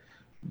fishery.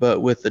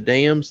 But with the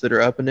dams that are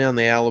up and down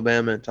the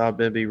Alabama and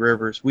Tombigbee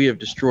rivers, we have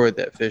destroyed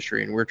that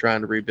fishery, and we're trying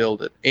to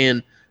rebuild it.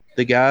 And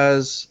the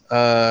guys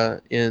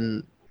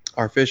in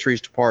our fisheries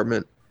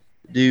department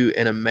do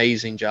an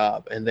amazing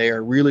job, and they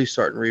are really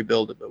starting to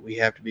rebuild it. But we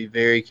have to be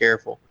very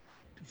careful.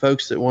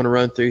 Folks that want to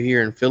run through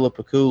here and fill up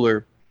a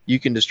cooler, you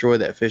can destroy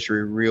that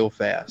fishery real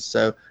fast.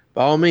 So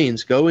by all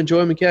means, go enjoy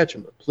them and catch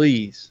them. But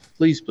please,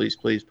 please, please,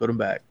 please put them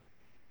back.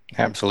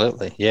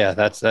 Absolutely. Yeah,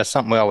 that's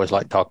something we always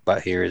like to talk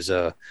about here is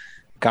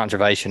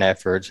conservation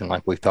efforts. And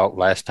like we've talked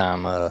last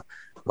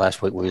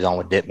week we was on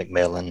with Dick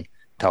McMillan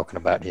talking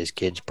about his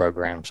kids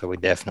program. So we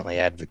definitely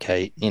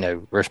advocate,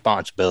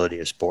 responsibility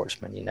as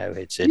sportsmen.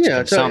 It's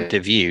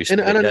consumptive use, but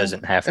it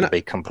doesn't have to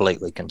be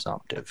completely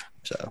consumptive.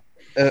 So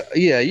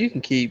you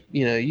can keep,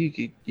 you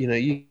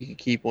can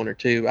keep one or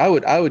two. I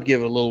would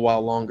give it a little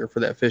while longer for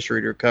that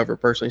fishery to recover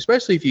personally,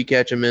 especially if you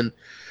catch them in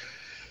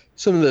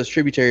some of those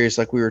tributaries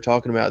like we were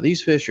talking about.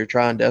 These fish are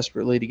trying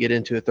desperately to get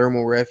into a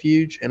thermal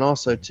refuge. And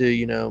also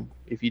too,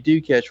 if you do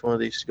catch one of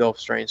these Gulf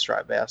strain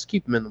striped bass,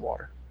 keep them in the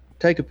water.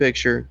 Take a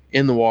picture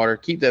in the water,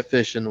 keep that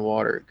fish in the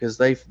water, because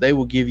they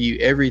will give you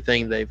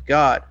everything they've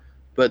got,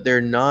 but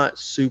they're not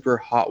super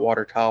hot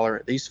water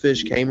tolerant. These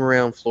fish came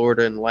around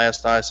Florida in the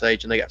last ice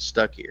age and they got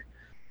stuck here.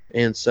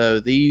 And so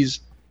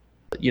these,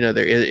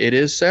 it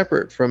is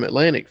separate from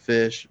Atlantic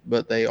fish,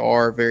 but they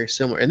are very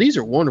similar. And these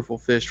are wonderful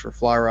fish for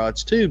fly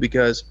rods too,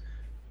 because,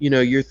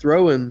 you're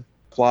throwing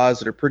flies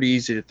that are pretty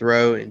easy to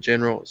throw in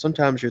general.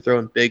 Sometimes you're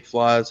throwing big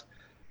flies.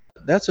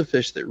 That's a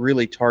fish that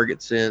really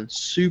targets in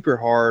super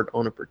hard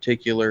on a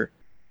particular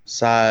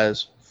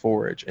size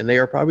forage. And they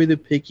are probably the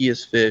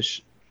pickiest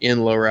fish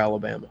in lower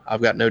Alabama.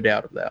 I've got no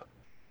doubt of that.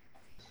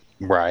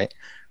 Right.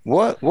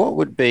 What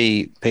would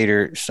be,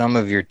 Peter, some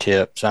of your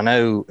tips? I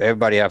know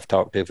everybody I've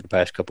talked to for the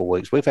past couple of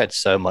weeks, we've had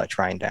so much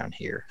rain down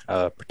here,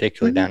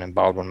 particularly down in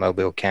Baldwin,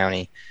 Mobile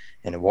County,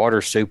 and the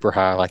water's super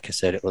high. Like I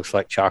said, it looks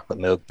like chocolate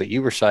milk. But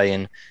you were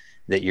saying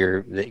that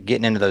that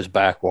getting into those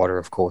backwater,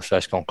 of course,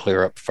 that's going to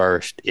clear up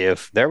first.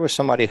 If there was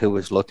somebody who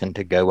was looking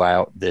to go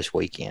out this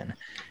weekend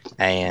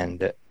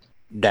and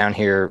down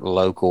here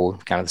local,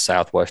 kind of the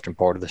southwestern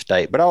part of the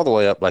state, but all the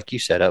way up, like you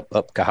said, up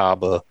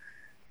Cahaba,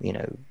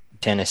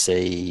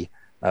 Tennessee,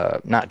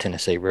 not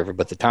Tennessee River,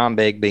 but the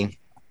Tombigbee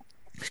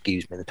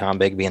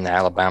and the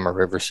Alabama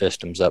River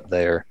systems up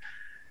there.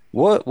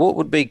 What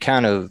would be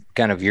kind of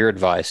your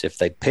advice if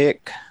they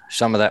pick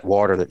some of that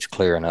water that's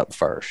clearing up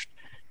first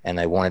and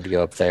they wanted to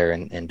go up there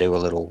and do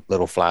a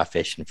little fly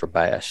fishing for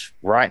bass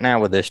right now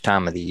with this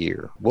time of the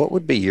year? What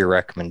would be your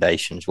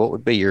recommendations? What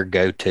would be your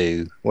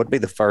go-to? What would be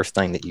the first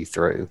thing that you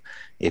threw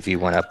if you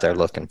went up there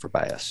looking for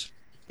bass?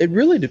 It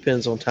really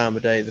depends on time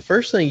of day. The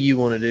first thing you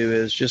want to do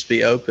is just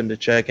be open to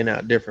checking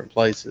out different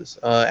places.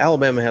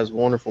 Alabama has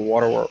wonderful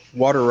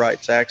water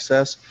rights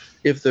access.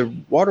 If the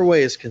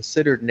waterway is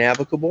considered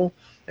navigable,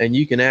 and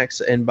you can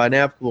access. And by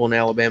navigable in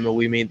Alabama,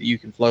 we mean that you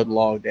can float a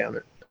log down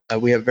it.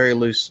 We have very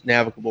loose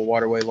navigable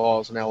waterway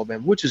laws in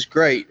Alabama, which is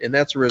great, and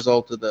that's a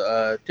result of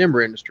the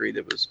timber industry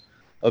that was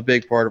a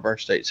big part of our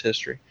state's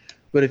history.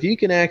 But if you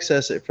can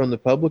access it from the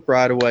public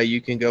right of way, you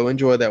can go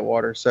enjoy that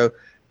water. So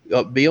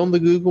be on the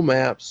Google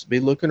Maps, be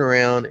looking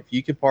around. If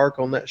you can park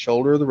on that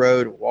shoulder of the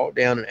road, walk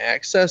down and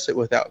access it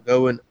without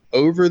going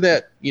over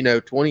that,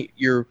 20,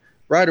 your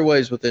right of way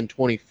is within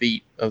 20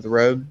 feet of the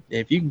road. And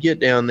if you can get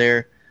down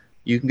there,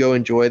 you can go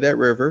enjoy that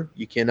river.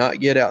 You cannot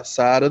get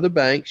outside of the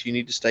banks. You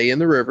need to stay in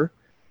the river.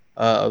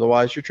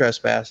 Otherwise, you're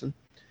trespassing.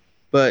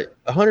 But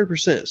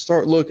 100%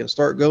 start looking,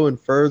 start going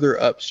further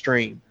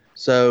upstream.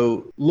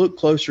 So look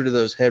closer to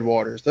those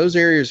headwaters. Those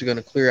areas are going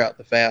to clear out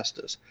the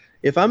fastest.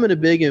 If I'm in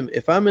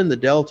the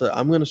Delta,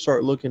 I'm going to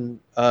start looking,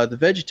 the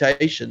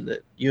vegetation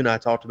that you and I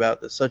talked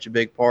about that's such a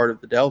big part of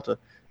the Delta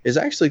is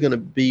actually going to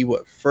be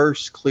what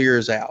first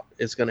clears out.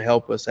 It's going to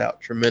help us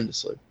out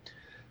tremendously.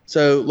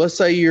 So let's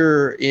say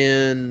you're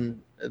in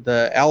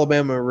the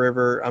Alabama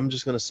River. I'm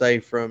just going to say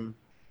from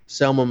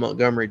Selma,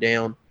 Montgomery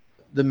down.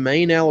 The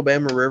main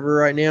Alabama River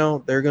right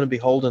now, they're going to be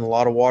holding a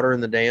lot of water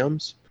in the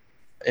dams.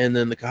 And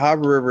then the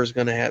Cahaba River is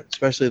going to have,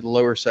 especially the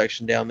lower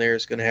section down there,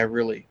 is going to have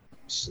really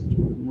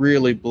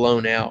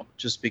blown out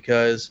just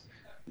because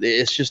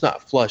it's just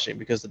not flushing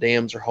because the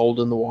dams are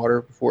holding the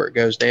water before it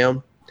goes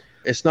down.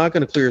 It's not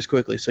going to clear as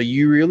quickly. So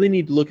you really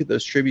need to look at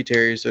those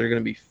tributaries that are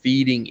going to be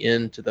feeding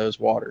into those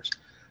waters.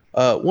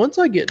 Once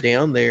I get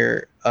down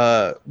there,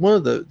 one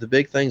of the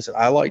big things that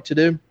I like to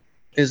do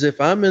is if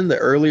I'm in the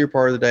earlier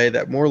part of the day,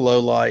 that more low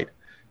light,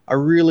 I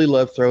really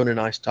love throwing a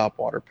nice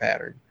topwater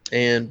pattern,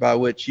 and by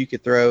which you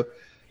could throw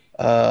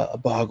a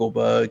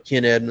bogglebug,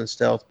 Ken Edmonds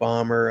stealth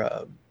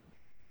bomber,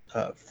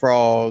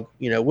 frog,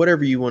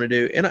 whatever you want to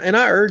do. And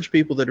I urge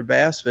people that are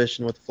bass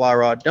fishing with a fly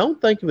rod,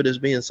 don't think of it as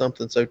being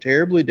something so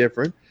terribly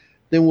different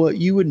than what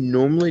you would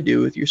normally do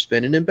with your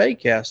spinning and bait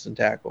casting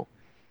tackle.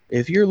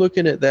 If you're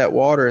looking at that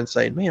water and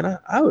saying, man,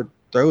 I would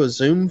throw a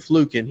Zoom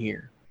fluke in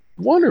here,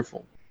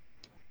 wonderful.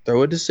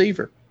 Throw a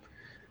deceiver.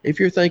 If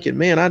you're thinking,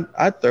 man,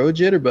 I'd throw a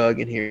jitterbug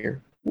in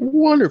here,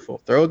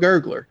 wonderful. Throw a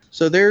gurgler.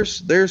 So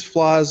there's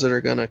flies that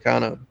are going to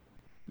kind of,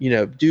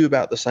 do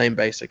about the same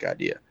basic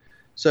idea.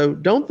 So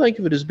don't think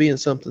of it as being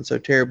something so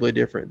terribly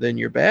different than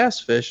your bass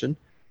fishing.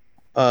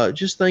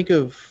 Just think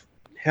of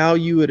how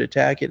you would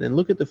attack it and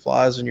look at the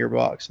flies in your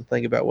box and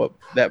think about what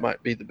that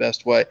might be the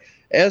best way.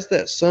 As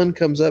that sun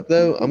comes up,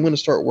 though, I'm going to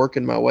start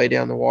working my way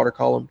down the water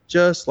column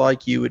just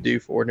like you would do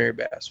for ordinary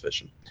bass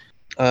fishing.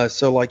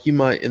 So like you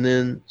might, and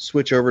then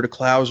switch over to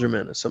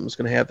Clouserman if something's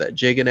going to have that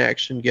jigging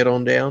action, get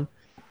on down.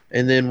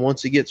 And then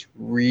once it gets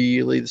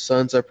the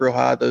sun's up real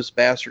high, those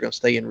bass are going to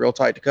stay in real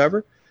tight to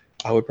cover.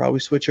 I would probably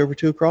switch over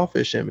to a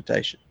crawfish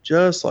imitation,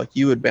 just like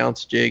you would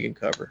bounce jig and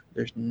cover.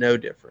 There's no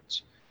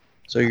difference.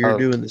 So you're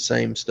doing the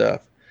same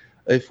stuff.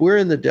 If we're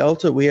in the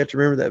Delta, we have to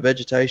remember that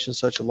vegetation is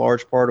such a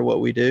large part of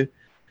what we do.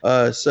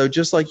 So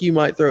just like you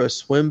might throw a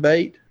swim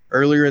bait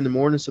earlier in the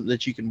morning, something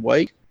that you can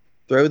wake,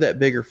 throw that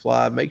bigger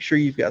fly, make sure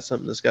you've got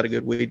something that's got a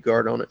good weed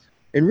guard on it,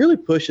 and really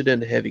push it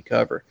into heavy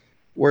cover.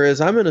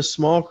 Whereas I'm in a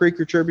small creek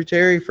or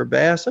tributary for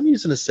bass, I'm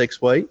using a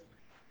 6-weight.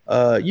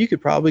 You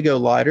could probably go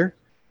lighter,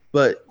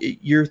 but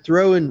you're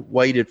throwing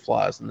weighted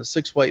flies, and the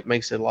 6-weight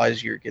makes it a lot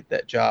easier to get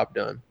that job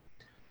done.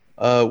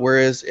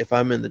 Whereas if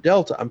I'm in the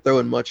Delta, I'm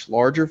throwing much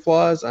larger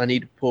flies. I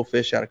need to pull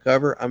fish out of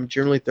cover. I'm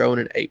generally throwing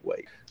an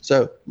 8-weight.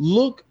 So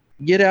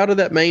get out of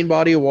that main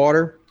body of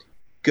water,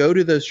 go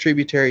to those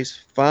tributaries,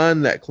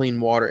 find that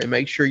clean water, and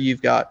make sure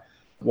you've got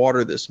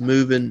water that's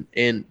moving.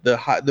 And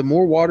the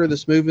more water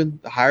that's moving,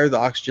 the higher the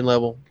oxygen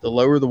level, the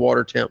lower the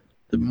water temp,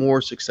 the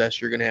more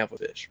success you're going to have with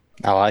fish.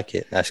 I like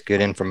it. That's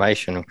good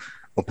information.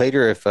 Well,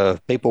 Peter, if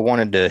people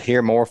wanted to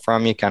hear more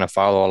from you, kind of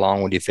follow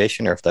along with your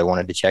fishing, or if they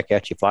wanted to check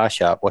out your fly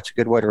shop, what's a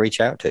good way to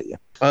reach out to you?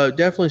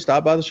 Definitely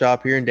stop by the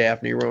shop here in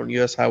Daphne. We're on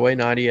US Highway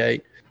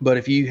 98. But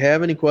if you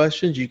have any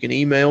questions, you can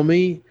email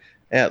me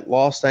at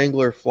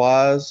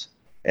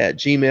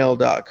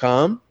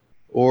lostanglerflies@gmail.com,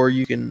 or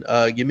you can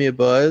give me a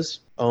buzz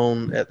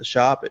at the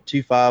shop at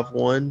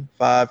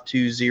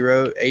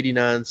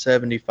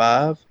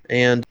 251-520-8975.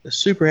 And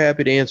super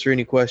happy to answer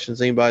any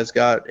questions anybody's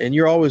got. And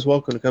you're always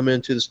welcome to come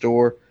into the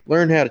store,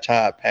 learn how to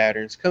tie up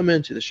patterns, come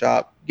into the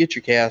shop, get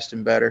your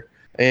casting better.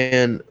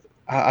 And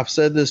I've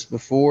said this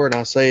before, and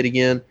I'll say it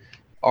again.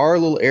 Our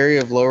little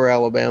area of Lower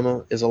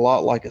Alabama is a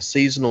lot like a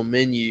seasonal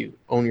menu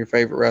on your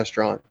favorite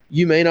restaurant.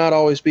 You may not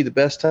always be the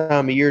best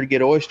time of year to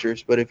get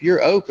oysters, but if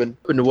you're open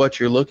to what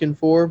you're looking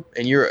for,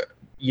 and you're,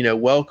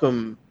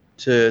 welcome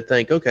to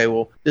think, okay,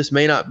 well, this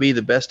may not be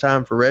the best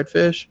time for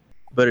redfish,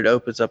 but it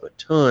opens up a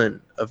ton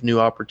of new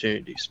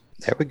opportunities.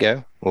 There we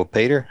go. Well,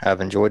 Peter,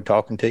 I've enjoyed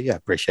talking to you. I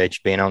appreciate you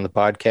being on the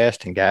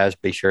podcast, and guys,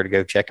 be sure to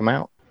go check them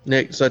out.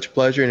 Nick, such a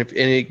pleasure. And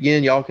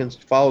again, y'all can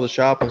follow the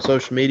shop on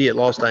social media at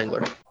Lost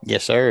Angler.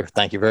 Yes, sir.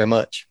 Thank you very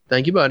much.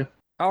 Thank you, buddy.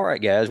 All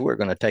right, guys, we're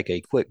going to take a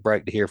quick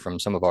break to hear from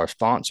some of our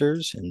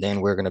sponsors, and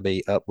then we're going to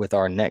be up with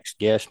our next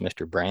guest,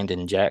 Mr.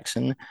 Brandon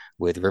Jackson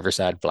with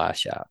Riverside Fly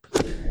Shop.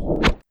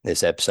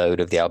 This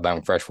episode of the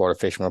Alabama Freshwater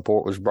Fishing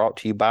Report was brought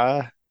to you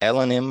by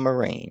L&M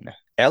Marine.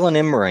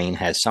 L&M Marine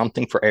has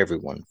something for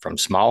everyone, from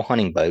small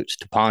hunting boats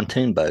to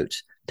pontoon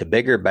boats to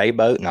bigger bay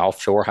boat and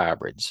offshore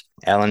hybrids.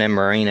 L&M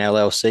Marine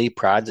LLC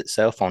prides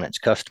itself on its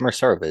customer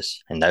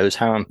service and knows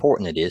how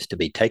important it is to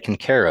be taken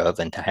care of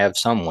and to have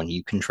someone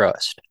you can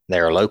trust. They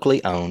are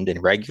locally owned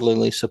and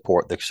regularly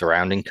support the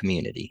surrounding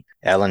community.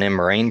 L&M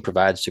Marine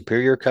provides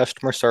superior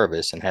customer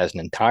service and has an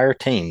entire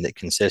team that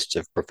consists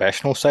of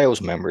professional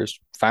sales members,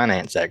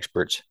 finance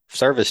experts,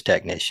 service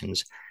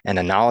technicians, and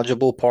a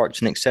knowledgeable parts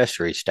and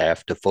accessories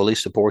staff to fully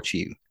support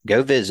you.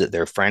 Go visit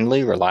their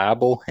friendly,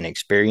 reliable, and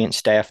experienced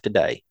staff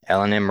today.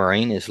 L&M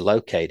Marine is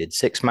located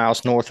 6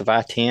 miles north of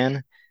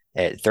I-10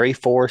 at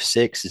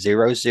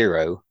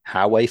 34600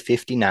 Highway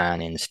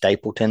 59 in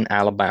Stapleton,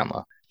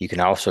 Alabama. You can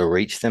also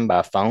reach them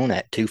by phone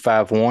at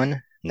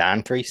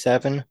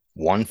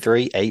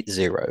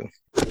 251-937-1380.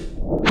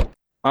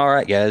 All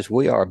right, guys,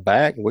 we are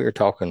back. We're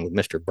talking with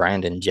Mr.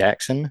 Brandon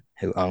Jackson,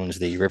 who owns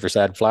the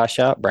Riverside Fly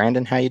Shop.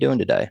 Brandon, how you doing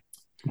today?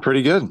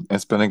 Pretty good.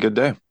 It's been a good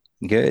day.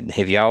 Good.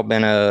 Have y'all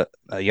been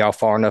y'all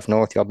far enough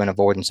north? Y'all been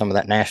avoiding some of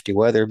that nasty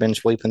weather been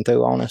sweeping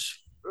through on us?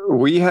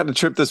 We had a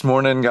trip this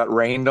morning, got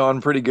rained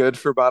on pretty good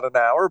for about an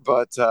hour,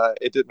 but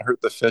it didn't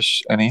hurt the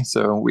fish any.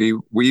 So we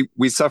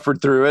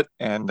suffered through it,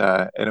 and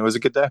it was a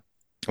good day.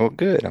 Well,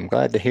 good. I'm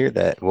glad to hear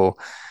that. Well,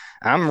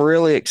 I'm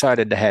really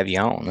excited to have you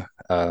on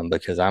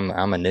because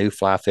I'm a new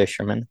fly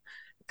fisherman,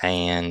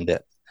 and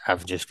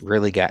I've just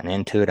really gotten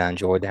into it. I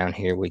enjoy down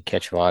here. We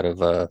catch a lot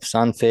of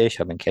sunfish.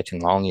 I've been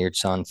catching long-eared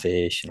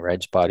sunfish and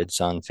red-spotted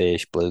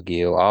sunfish,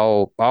 bluegill,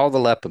 all the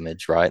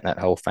lepimids, right? And that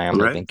whole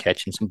family. I've been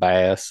catching some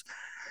bass.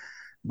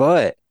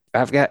 But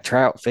I've got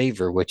trout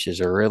fever, which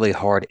is a really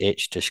hard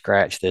itch to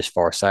scratch this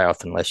far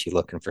south unless you're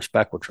looking for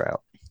speckled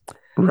trout.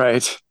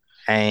 Right.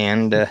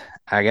 And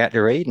I got to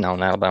reading on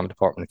the Alabama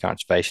Department of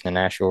Conservation and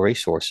Natural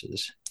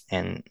Resources.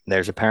 And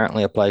there's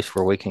apparently a place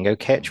where we can go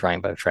catch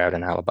rainbow trout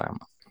in Alabama.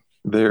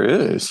 There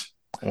is.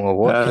 Well,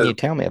 what can you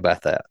tell me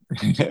about that?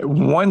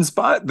 One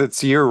spot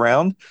that's year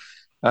round.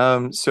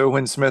 So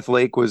when Smith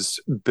Lake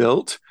was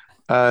built,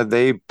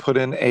 they put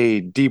in a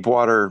deep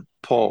water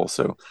pole.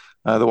 So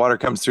the water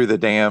comes through the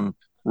dam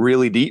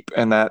really deep,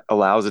 and that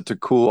allows it to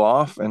cool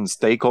off and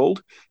stay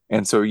cold.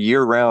 And so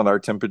year round, our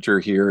temperature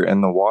here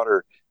in the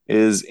water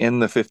is in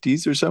the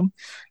 50s or so.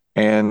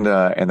 And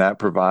that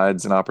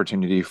provides an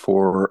opportunity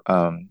for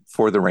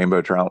the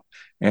rainbow trout.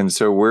 And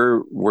so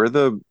we're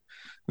the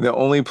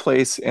only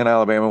place in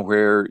Alabama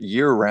where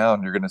year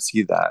round you're going to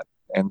see that.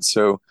 And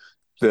so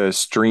the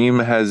stream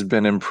has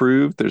been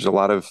improved. There's a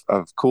lot of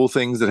cool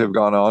things that have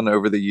gone on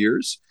over the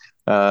years.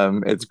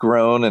 It's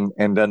grown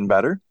and done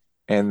better.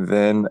 And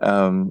then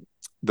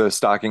the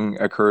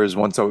stocking occurs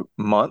once a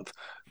month,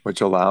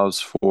 which allows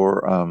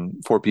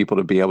for people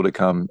to be able to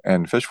come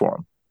and fish for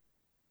them.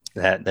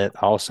 That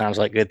all sounds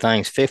like good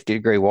things.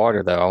 50-degree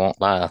water, though, I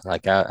won't lie.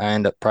 Like I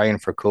end up praying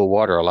for cool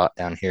water a lot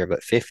down here,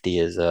 but 50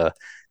 is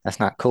that's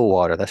not cool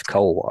water. That's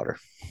cold water.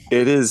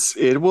 It is.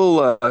 It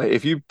will.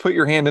 If you put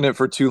your hand in it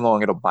for too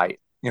long, it'll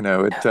bite. You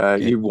know,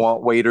 you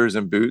want waders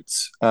and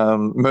boots.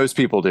 Most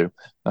people do.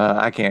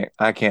 I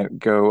can't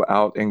go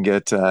out and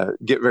get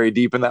very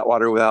deep in that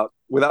water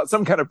without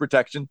some kind of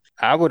protection.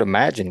 I would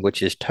imagine,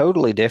 which is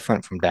totally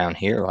different from down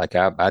here. Like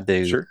I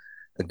do. Sure.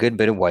 A good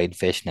bit of wade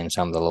fishing in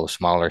some of the little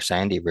smaller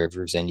sandy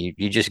rivers, and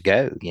you just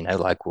go,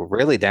 like we're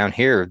really down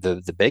here.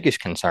 The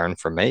biggest concern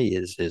for me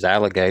is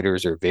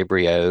alligators or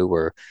Vibrio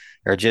or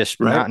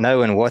just not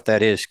knowing what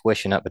that is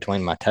squishing up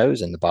between my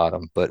toes in the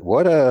bottom. But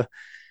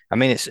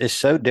it's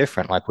so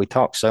different. Like we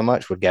talk so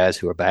much with guys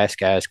who are bass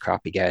guys,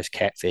 crappie guys,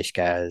 catfish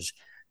guys.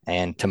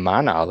 And to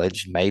my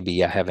knowledge,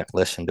 maybe I haven't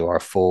listened to our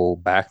full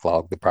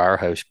backlog. The prior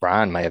host,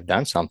 Brian, may have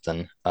done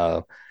something,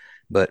 But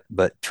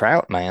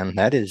trout, man,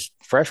 that is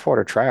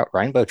freshwater trout,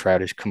 rainbow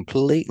trout is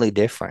completely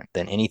different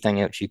than anything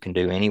else you can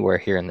do anywhere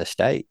here in the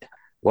state.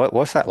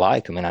 What's that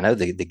like? I mean, I know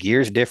the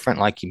gear's different,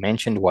 like you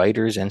mentioned,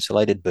 waders,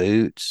 insulated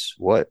boots.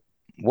 What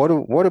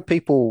do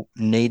people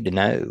need to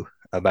know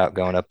about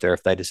going up there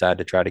if they decide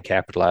to try to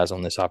capitalize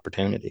on this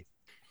opportunity?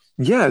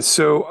 Yeah,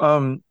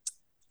 so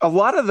a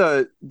lot of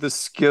the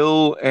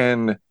skill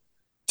and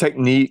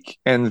technique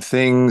and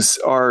things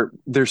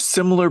they're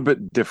similar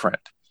but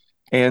different.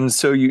 And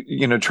so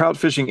trout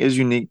fishing is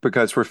unique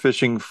because we're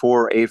fishing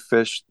for a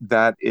fish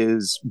that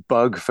is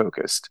bug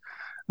focused.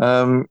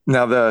 Now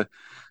the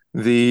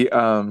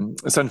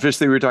sunfish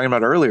that we were talking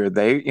about earlier,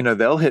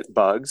 they'll hit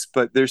bugs,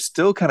 but they're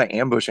still kind of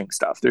ambushing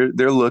stuff.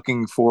 They're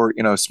looking for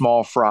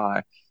small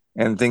fry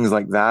and things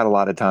like that a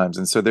lot of times.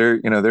 And so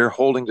they're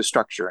holding to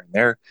structure and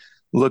they're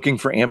looking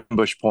for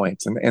ambush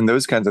points and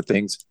those kinds of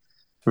things,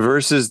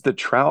 versus the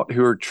trout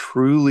who are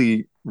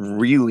truly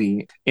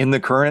really in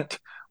the current,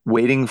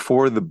 waiting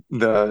for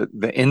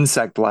the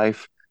insect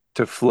life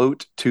to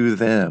float to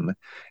them.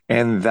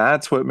 And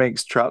that's what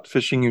makes trout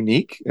fishing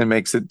unique and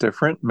makes it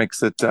different,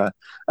 makes it a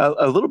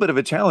little bit of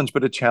a challenge,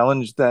 but a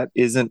challenge that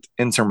isn't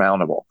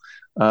insurmountable.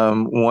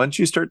 Once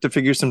you start to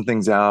figure some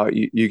things out,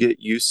 you get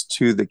used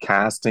to the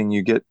casting,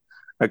 you get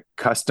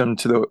accustomed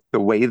to the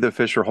way the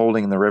fish are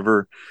holding in the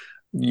river,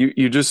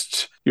 you're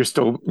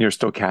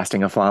still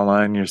casting a fly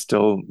line, you're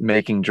still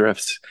making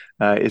drifts.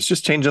 It's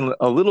just changing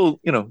a little,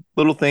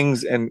 little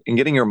things, and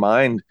getting your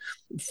mind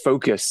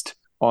focused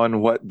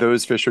on what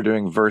those fish are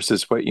doing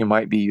versus what you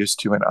might be used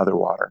to in other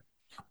water.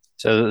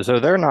 So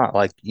they're not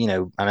like,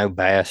 I know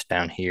bass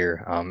down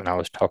here. And I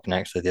was talking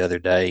actually the other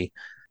day.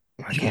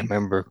 I can't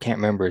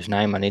remember his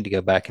name. I need to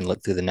go back and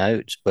look through the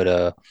notes.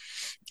 But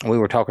we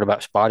were talking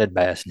about spotted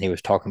bass, and he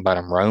was talking about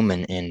them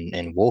roaming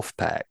in wolf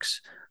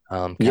packs,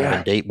 kind of in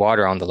Yeah, deep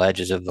water on the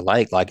ledges of the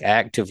lake, like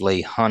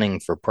actively hunting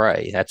for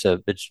prey. So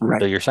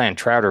right. you're saying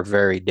trout are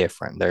very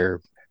different.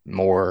 They're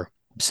more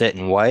sit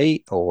and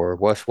wait, or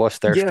what's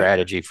their Yeah.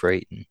 strategy for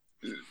eating?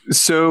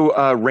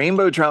 So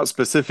rainbow trout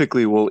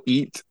specifically will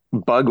eat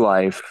bug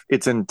life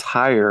its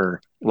entire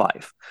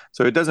life.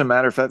 So it doesn't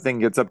matter if that thing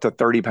gets up to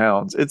 30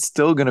 pounds, it's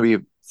still going to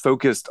be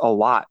focused a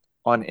lot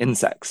on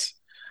insects.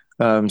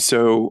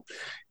 So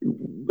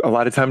a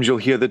lot of times you'll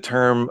hear the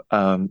term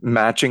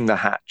matching the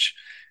hatch.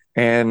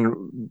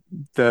 And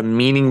the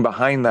meaning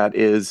behind that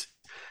is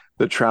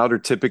the trout are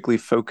typically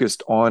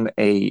focused on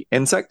a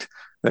insect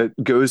that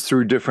goes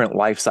through different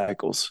life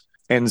cycles.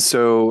 And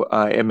so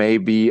it may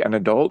be an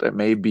adult, it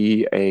may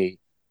be a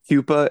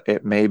pupa,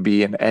 it may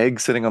be an egg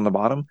sitting on the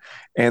bottom,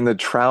 and the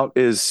trout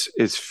is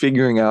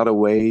figuring out a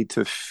way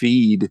to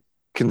feed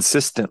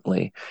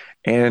consistently.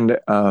 And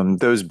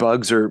those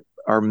bugs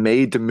are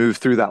made to move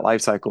through that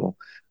life cycle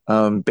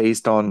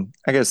based on,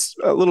 I guess,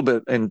 a little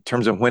bit in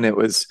terms of when it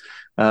was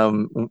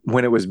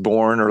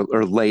born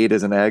or laid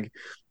as an egg,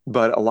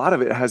 but a lot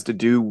of it has to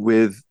do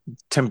with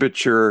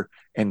temperature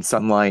and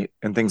sunlight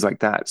and things like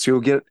that. So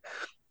you'll get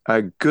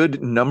a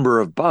good number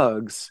of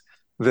bugs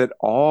that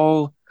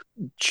all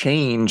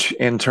change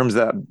in terms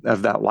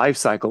of that life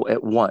cycle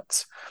at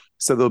once.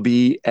 So there'll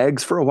be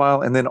eggs for a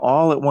while, and then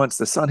all at once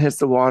the sun hits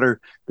the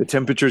water, the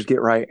temperatures get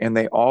right, and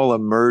they all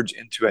emerge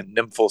into a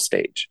nymphal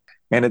stage.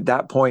 And at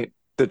that point,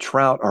 the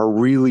trout are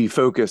really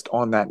focused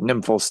on that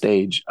nymphal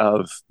stage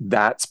of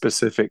that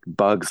specific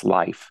bug's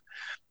life.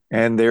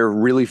 And they're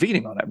really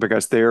feeding on it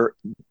because they're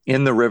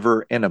in the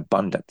river in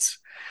abundance.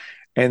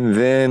 And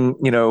then,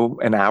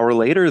 an hour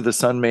later, the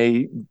sun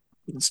may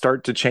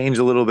start to change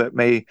a little bit,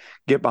 may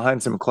get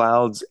behind some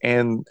clouds,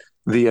 and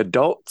the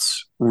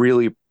adults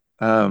really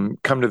come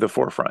to the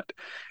forefront.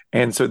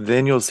 And so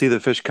then you'll see the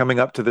fish coming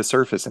up to the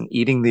surface and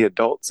eating the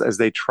adults as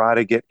they try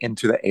to get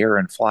into the air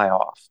and fly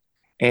off.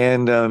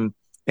 And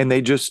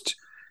they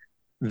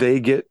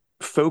get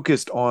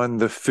focused on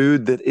the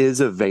food that is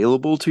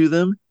available to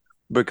them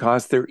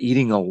because they're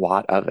eating a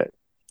lot of it.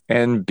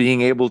 And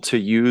being able to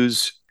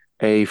use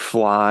a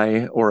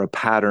fly or a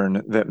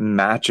pattern that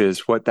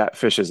matches what that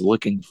fish is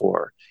looking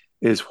for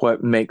is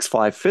what makes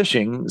fly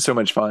fishing so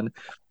much fun,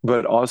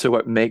 but also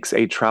what makes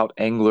a trout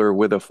angler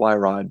with a fly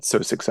rod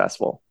so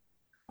successful.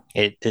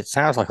 It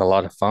sounds like a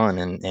lot of fun,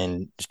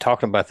 and just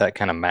talking about that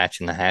kind of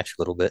matching the hatch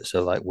a little bit.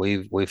 So like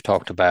we've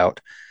talked about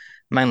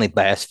mainly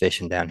bass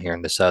fishing down here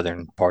in the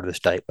southern part of the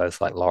state,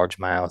 both like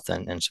largemouth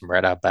and some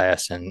red eye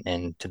bass.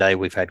 And today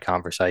we've had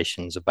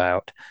conversations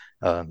about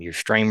your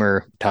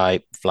streamer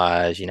type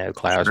flies,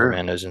 clouds and Sure.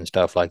 minnows and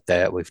stuff like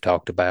that. We've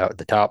talked about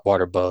the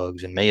topwater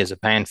bugs, and me as a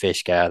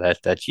panfish guy,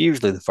 that's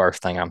usually the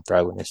first thing I'm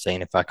throwing is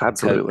seeing if I can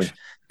Absolutely.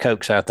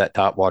 coax out that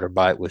topwater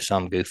bite with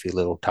some goofy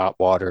little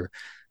topwater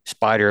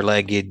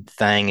spider-legged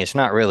thing. It's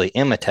not really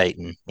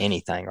imitating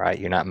anything, right?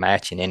 You're not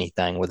matching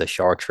anything with a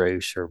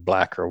chartreuse or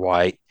black or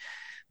white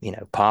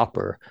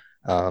popper.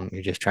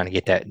 You're just trying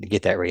to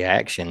get that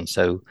reaction.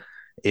 So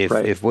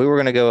Right. if we were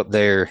going to go up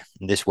there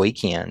this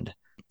weekend,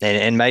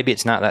 and maybe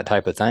it's not that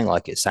type of thing,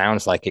 like it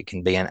sounds like it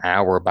can be an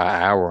hour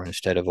by hour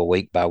instead of a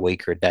week by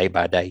week or day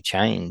by day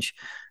change.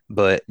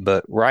 But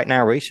right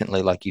now,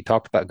 recently, like you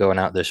talked about going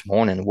out this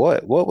morning,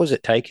 what was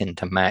it taking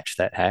to match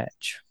that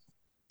hatch?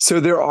 So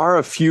there are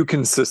a few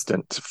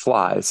consistent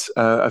flies,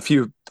 a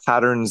few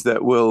patterns that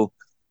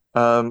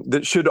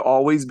should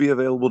always be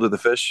available to the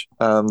fish.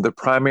 The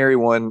primary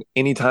one,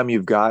 anytime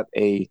you've got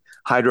a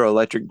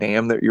hydroelectric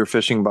dam that you're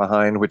fishing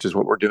behind, which is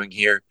what we're doing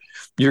here,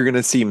 you're going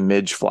to see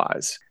midge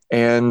flies.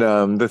 And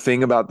the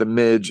thing about the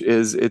midge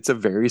is it's a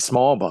very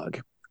small bug,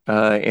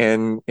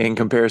 and in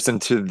comparison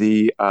to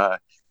the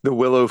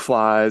willow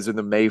flies or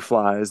the may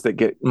flies that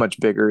get much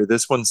bigger,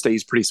 this one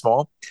stays pretty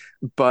small.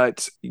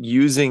 But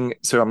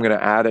so I'm going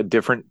to add a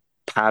different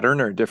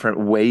pattern or a different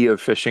way of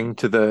fishing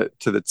to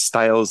the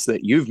styles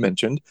that you've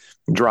mentioned,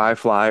 dry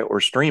fly or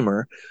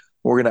streamer.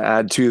 We're going to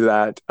add to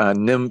that a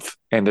nymph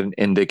and an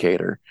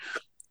indicator.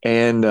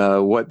 And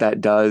what that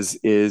does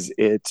is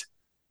it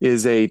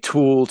is a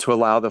tool to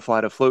allow the fly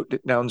to float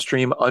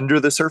downstream under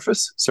the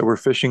surface. So we're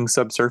fishing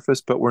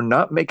subsurface, but we're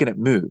not making it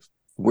move.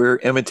 We're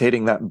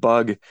imitating that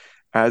bug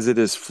as it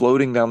is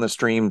floating down the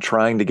stream,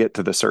 trying to get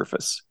to the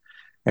surface.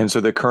 And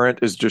so the current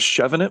is just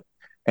shoving it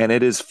and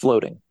it is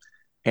floating.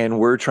 And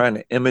we're trying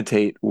to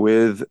imitate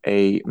with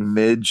a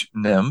midge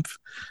nymph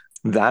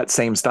that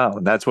same style.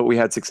 And that's what we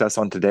had success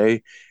on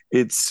today.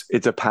 It's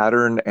a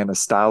pattern and a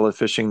style of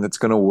fishing that's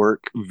going to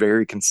work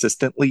very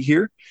consistently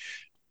here.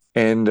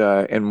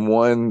 and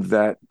one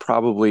that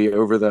probably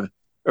over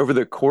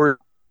the course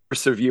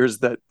of years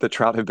that the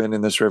trout have been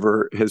in this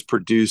river has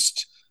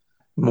produced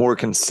more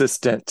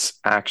consistent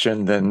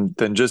action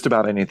than just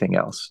about anything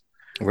else.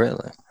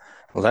 Really?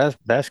 Well,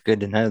 that's good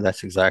to know.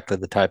 That's exactly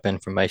the type of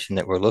information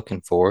that we're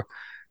looking for.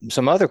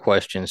 Some other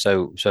questions.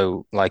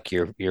 So like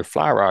your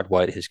fly rod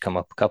weight has come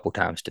up a couple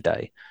times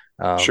today.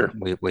 Sure.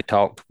 We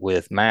talked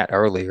with Matt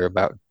earlier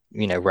about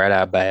red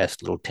eye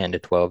bass, little 10 to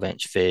 12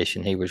 inch fish,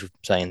 and he was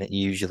saying that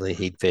usually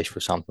he'd fish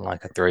with something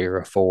like a 3 or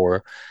a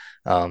 4.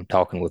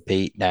 Talking with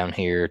Pete down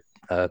here,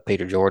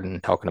 Peter Jordan,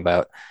 talking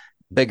about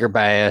bigger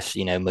bass,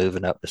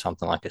 moving up to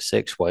something like a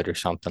 6 weight or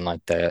something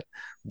like that.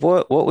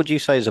 What would you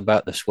say is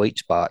about the sweet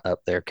spot up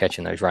there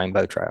catching those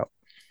rainbow trout?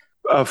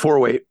 4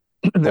 weight.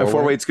 A Four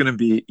four weight? weight's going to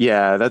be,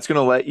 yeah, that's going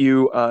to let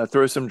you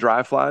throw some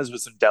dry flies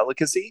with some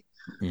delicacy,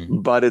 Mm-hmm.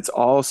 but it's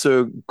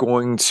also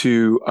going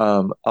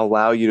to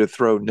allow you to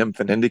throw nymph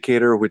and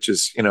indicator, which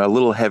is, a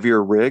little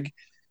heavier rig.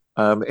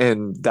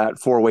 And that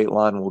 4 weight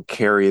line will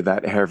carry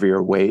that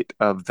heavier weight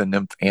of the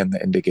nymph and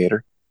the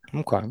indicator.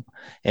 Okay.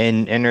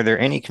 And are there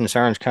any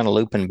concerns kind of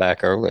looping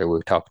back earlier?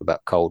 We talked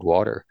about cold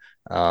water.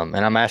 And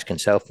I'm asking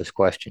selfish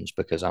questions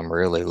because I'm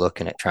really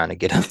looking at trying to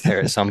get up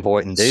there at some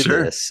point and do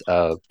Sure. this.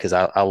 Because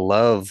I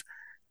love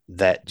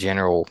that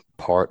general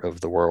part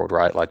of the world,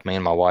 right? Like me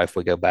and my wife,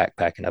 we go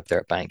backpacking up there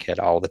at Bankhead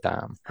all the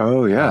time.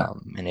 Oh, yeah.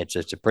 And it's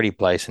a pretty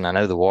place. And I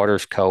know the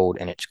water's cold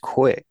and it's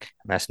quick.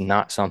 That's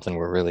not something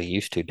we're really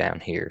used to down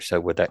here. So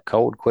with that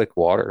cold, quick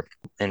water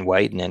and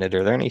wading in it,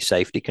 are there any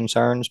safety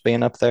concerns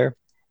being up there?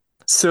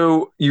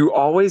 So you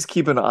always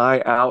keep an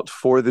eye out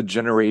for the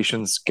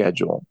generation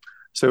schedule.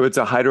 So it's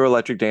a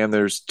hydroelectric dam.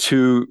 There's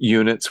 2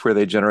 units where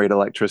they generate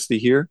electricity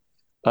here.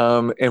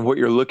 And what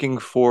you're looking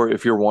for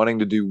if you're wanting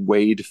to do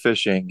wade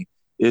fishing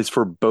is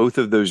for both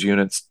of those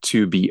units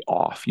to be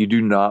off. You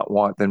do not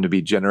want them to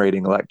be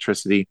generating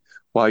electricity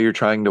while you're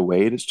trying to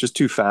wade. It's just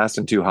too fast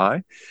and too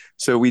high.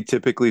 So we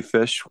typically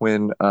fish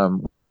when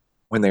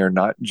they are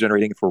not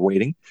generating for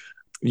wading.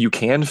 You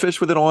can fish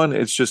with it on.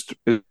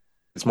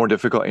 It's more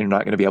difficult, and you're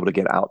not going to be able to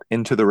get out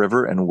into the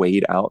river and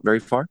wade out very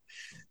far.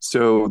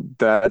 So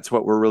that's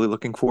what we're really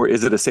looking for.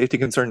 Is it a safety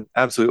concern?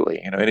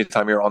 Absolutely.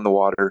 Anytime you're on the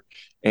water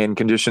and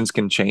conditions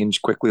can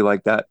change quickly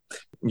like that,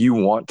 you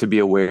want to be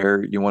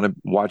aware. You want to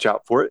watch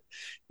out for it.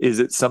 Is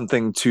it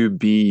something to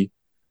be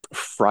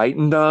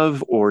frightened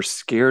of or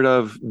scared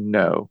of?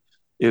 No.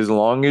 As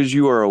long as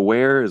you are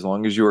aware, as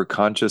long as you are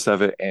conscious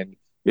of it, and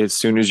as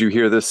soon as you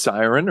hear the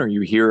siren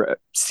or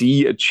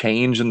see a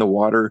change in the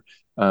water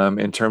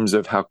in terms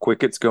of how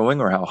quick it's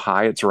going or how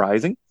high it's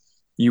rising,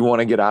 you want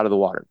to get out of the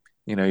water.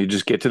 You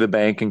just get to the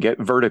bank and get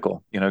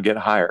vertical, get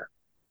higher,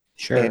 and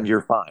Sure.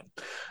 you're fine.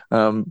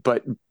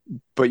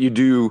 But you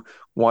do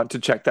want to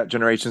check that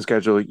generation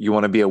schedule. You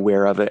want to be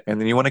aware of it,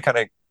 and then you want to kind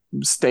of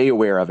stay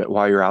aware of it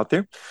while you're out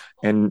there,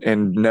 and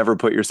never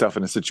put yourself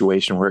in a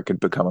situation where it could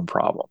become a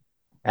problem.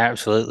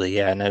 Absolutely.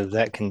 Yeah, no,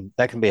 that can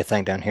be a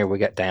thing down here. We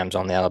got dams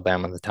on the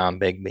Alabama and the Tom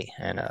Bigby,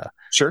 and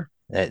Sure.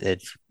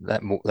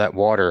 that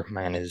water,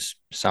 man, is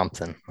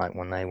something. Like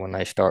when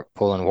they start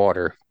pulling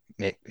water,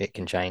 it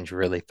can change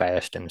really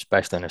fast, and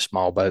especially in a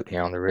small boat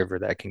here on the river,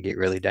 that can get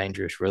really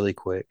dangerous really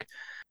quick.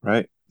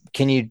 Right.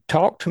 Can you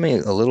talk to me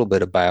a little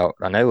bit about?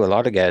 I know a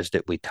lot of guys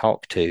that we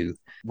talk to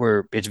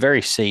where it's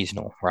very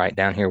seasonal, right?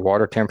 Down here,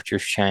 water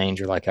temperatures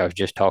change, or like I was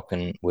just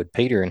talking with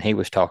Peter, and he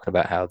was talking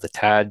about how the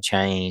tide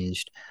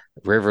changed,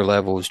 river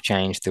levels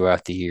change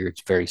throughout the year.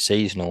 It's very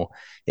seasonal.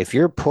 If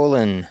you're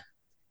pulling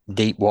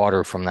deep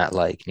water from that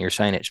lake, and you're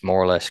saying it's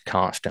more or less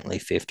constantly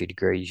 50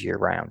 degrees year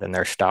round, and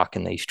they're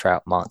stocking these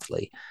trout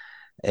monthly.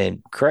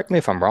 And correct me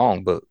if I'm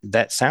wrong, but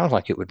that sounds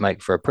like it would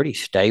make for a pretty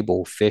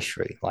stable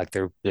fishery. Like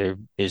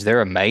is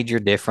there a major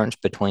difference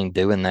between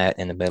doing that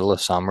in the middle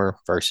of summer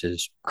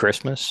versus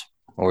Christmas,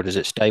 or does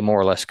it stay more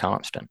or less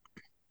constant?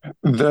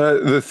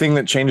 The thing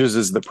that changes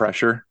is the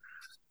pressure.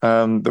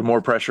 The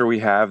more pressure we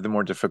have, the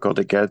more difficult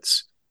it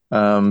gets.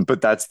 But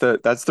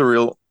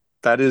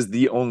that is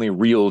the only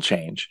real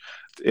change.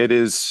 It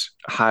is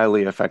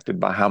highly affected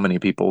by how many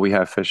people we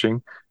have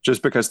fishing,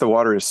 just because the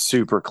water is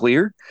super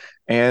clear,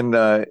 and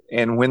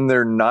when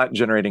they're not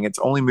generating, it's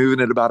only moving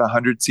at about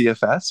 100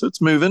 CFS, so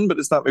it's moving, but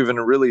it's not moving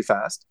really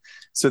fast.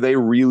 So they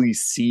really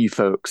see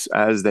folks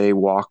as they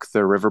walk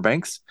the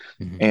riverbanks,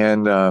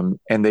 Mhm.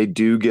 and they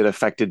do get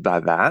affected by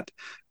that.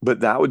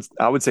 But I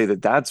would say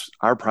that that's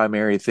our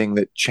primary thing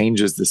that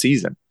changes the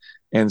season.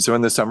 And so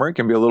in the summer, it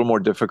can be a little more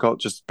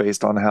difficult just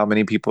based on how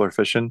many people are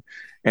fishing.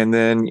 And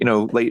then,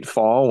 late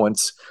fall,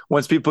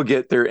 once people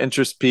get their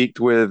interest peaked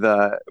with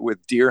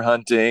deer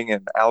hunting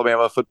and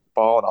Alabama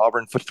football and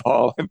Auburn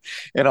football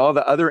and all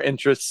the other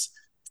interests,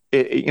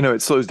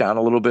 it slows down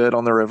a little bit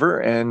on the river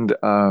and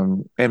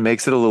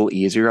makes it a little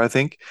easier, I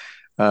think.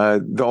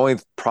 The only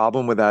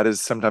problem with that is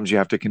sometimes you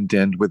have to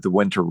contend with the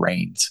winter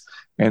rains.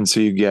 And so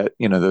you get,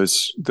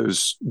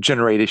 those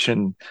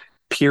generation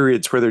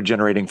periods where they're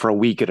generating for a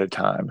week at a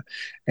time,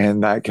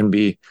 and that can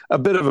be a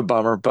bit of a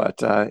bummer. But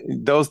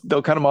they'll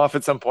cut them off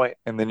at some point,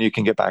 and then you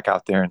can get back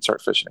out there and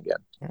start fishing again.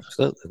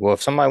 Absolutely. Well,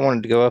 if somebody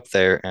wanted to go up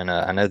there, and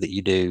I know that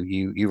you do,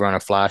 you run a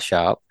fly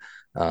shop.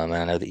 And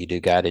I know that you do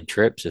guided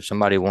trips. If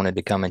somebody wanted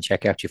to come and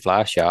check out your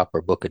fly shop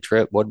or book a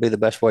trip, what would be the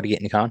best way to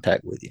get in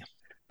contact with you?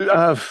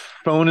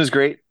 Phone is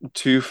great,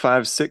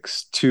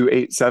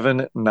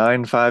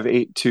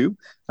 256-287-9582.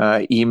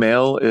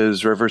 Email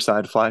is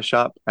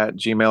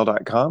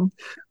riversideflyshop@gmail.com,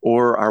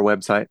 or our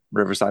website,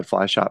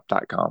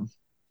 riversideflyshop.com.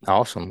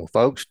 Awesome. Well,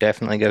 folks,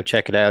 definitely go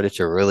check it out. It's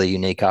a really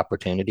unique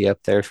opportunity up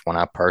there. It's one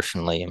I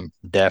personally am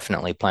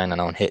definitely planning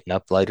on hitting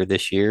up later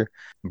this year.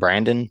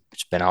 Brandon,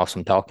 it's been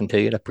awesome talking to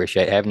you. I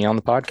appreciate having you on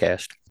the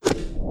podcast.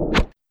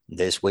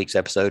 This week's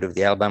episode of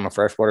the Alabama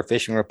Freshwater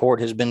Fishing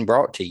Report has been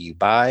brought to you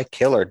by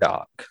Killer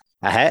Dock.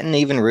 I hadn't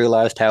even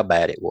realized how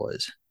bad it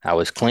was. I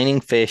was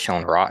cleaning fish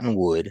on rotten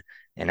wood,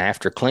 and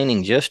after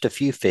cleaning just a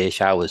few fish,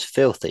 I was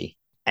filthy,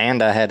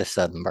 and I had a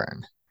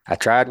sunburn. I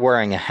tried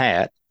wearing a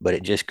hat, but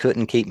it just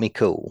couldn't keep me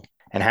cool.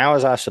 And how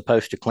was I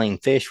supposed to clean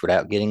fish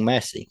without getting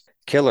messy?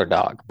 Killer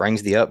Dock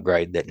brings the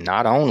upgrade that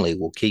not only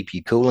will keep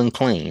you cool and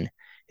clean,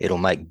 it'll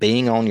make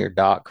being on your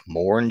dock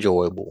more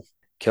enjoyable.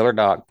 Killer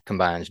Dock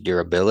combines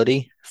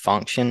durability,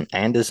 function,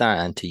 and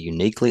design to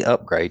uniquely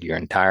upgrade your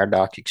entire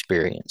dock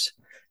experience.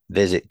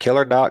 Visit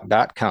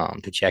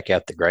killerdock.com to check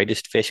out the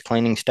greatest fish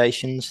cleaning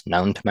stations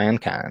known to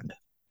mankind.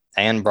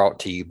 And brought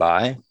to you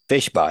by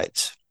Fish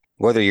Bites.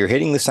 Whether you're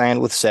hitting the sand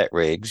with set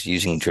rigs,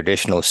 using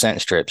traditional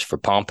scent strips for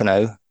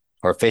pompano,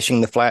 or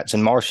fishing the flats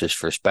and marshes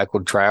for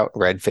speckled trout,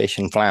 redfish,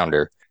 and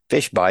flounder,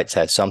 Fish Bites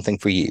has something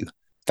for you.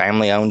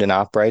 Family owned and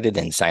operated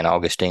in St.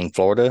 Augustine,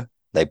 Florida,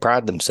 they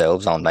pride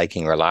themselves on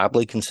making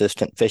reliably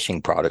consistent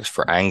fishing products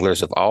for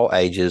anglers of all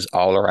ages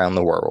all around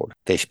the world.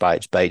 Fish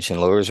Bites baits and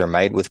lures are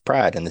made with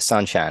pride in the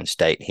Sunshine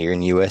State here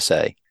in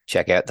USA.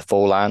 Check out the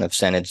full line of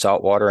scented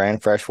saltwater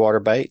and freshwater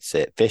baits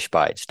at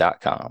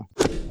fishbites.com.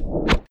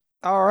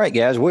 All right,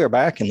 guys, we're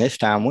back, and this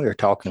time we are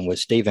talking with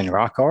Stephen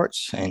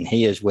Rockharts, and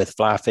he is with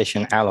Fly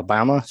Fishing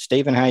Alabama.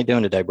 Stephen, how you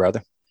doing today,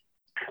 brother?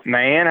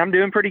 Man, I'm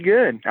doing pretty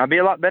good. I'd be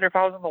a lot better if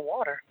I was in the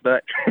water,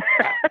 but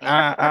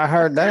I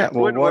heard that.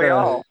 Well, wouldn't we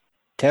all?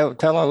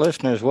 Tell our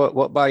listeners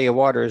what body of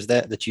water is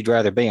that you'd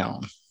rather be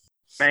on?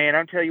 Man,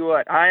 I'll tell you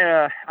what.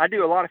 I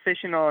do a lot of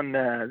fishing on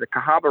the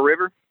Cahaba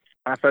River.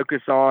 I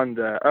focus on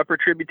the upper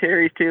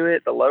tributaries to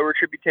it, the lower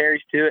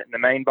tributaries to it, and the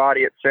main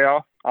body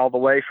itself, all the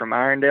way from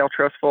Irondale,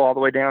 Trustful, all the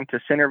way down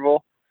to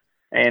Centerville.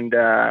 And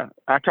I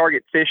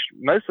target fish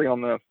mostly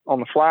on the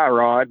fly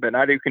rod, but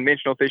I do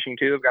conventional fishing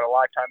too. I've got a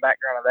lifetime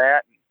background of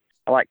that.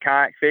 I like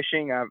kayak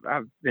fishing.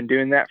 I've been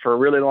doing that for a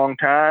really long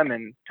time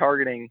and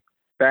targeting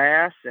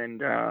bass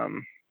and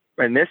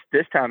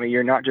this time of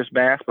year, not just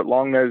bass, but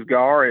long-nosed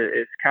gar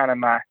is kind of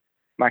my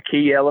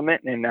key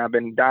element, and I've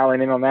been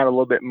dialing in on that a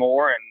little bit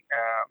more. And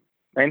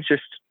it's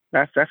just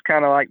that's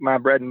kind of like my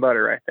bread and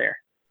butter right there.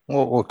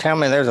 Well, tell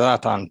me, there's a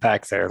lot to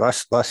unpack there.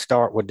 Let's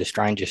start with the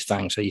strangest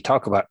thing. So you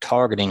talk about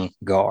targeting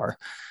gar.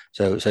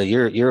 So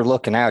you're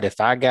looking out. If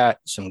I got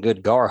some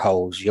good gar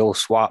holes, you'll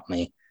swap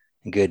me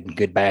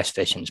good bass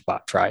fishing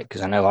spots, right?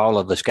 Because I know all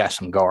of us got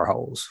some gar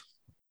holes.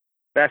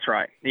 That's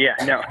right. Yeah,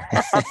 no,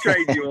 I'll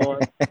trade you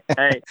one.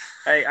 Hey,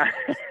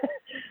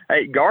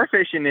 gar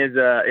fishing is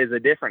a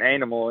different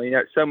animal. You know,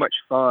 it's so much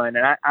fun,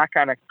 and I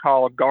kind of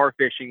call gar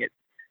fishing it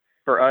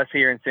for us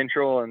here in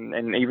Central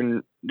and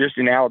even just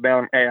in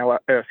Alabama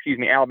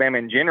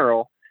in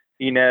general.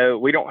 You know,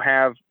 we don't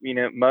have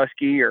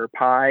muskie or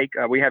pike.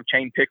 We have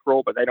chain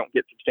pickerel, but they don't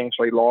get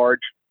substantially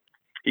large.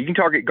 You can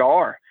target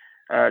gar.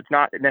 It's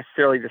not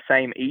necessarily the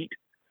same eat,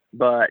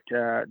 but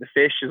the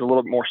fish is a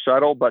little bit more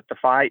subtle. But the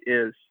fight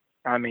is,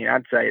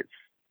 I'd say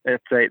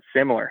it's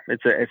similar.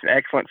 It's an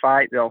excellent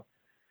fight.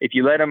 If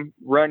you let them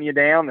run you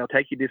down, they'll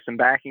take you to some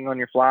backing on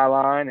your fly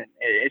line, and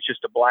it's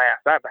just a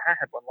blast. I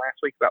had one last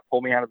week about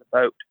pulled me out of the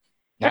boat.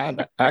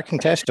 I can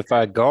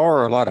testify. Gar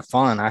are a lot of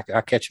fun. I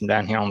catch them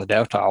down here on the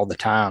Delta all the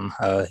time.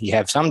 You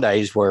have some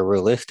days where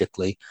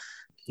realistically,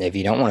 if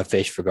you don't want to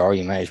fish for gar,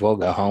 you may as well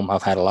go home.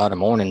 I've had a lot of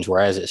mornings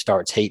where as it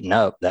starts heating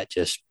up, that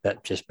just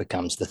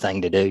becomes the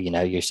thing to do. You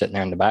know, you're sitting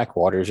there in the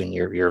backwaters and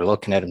you're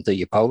looking at them through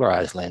your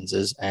polarized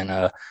lenses.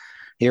 And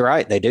you're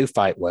right, they do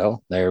fight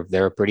well.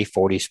 They're a pretty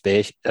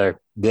fish.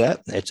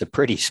 It's a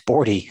pretty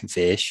sporty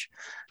fish.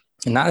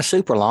 Not a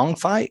super long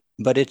fight,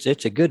 but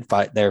it's a good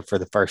fight there for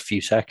the first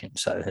few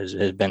seconds. So has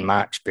been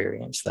my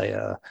experience. They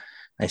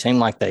seem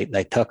like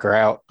they tucker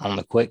out on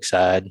the quick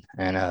side.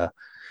 And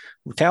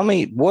tell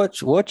me,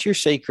 what's your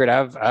secret?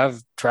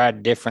 I've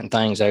tried different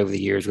things over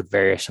the years with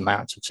various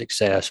amounts of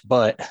success,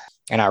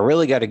 and I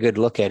really got a good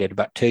look at it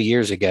about 2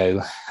 years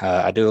ago.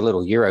 I do a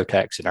little Euro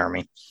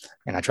taxidermy,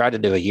 and I tried to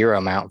do a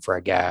Euro mount for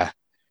a guy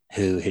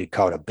who had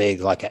caught a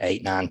big, like an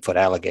 8-9 foot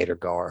alligator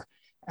gar.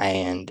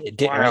 And it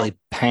didn't really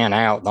pan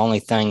out. The only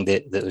thing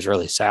that was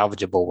really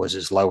salvageable was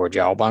his lower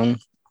jawbone,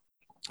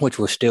 which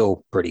was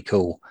still pretty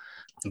cool.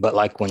 But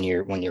like when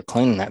you're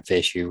cleaning that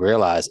fish, you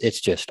realize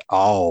it's just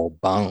all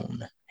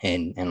bone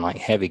and like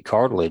heavy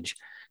cartilage.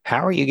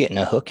 How are you getting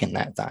a hook in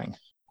that thing?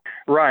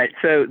 Right.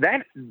 So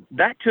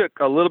that took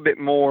a little bit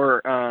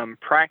more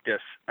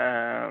practice,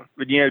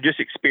 but just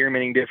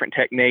experimenting different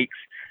techniques.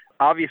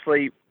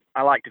 Obviously,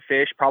 I like to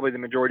fish. Probably the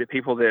majority of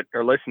people that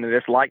are listening to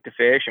this like to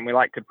fish, and we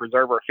like to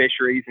preserve our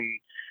fisheries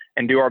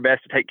and do our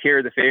best to take care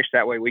of the fish.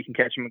 That way we can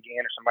catch them again,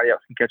 or somebody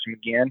else can catch them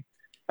again.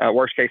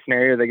 Worst case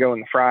scenario, they go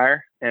in the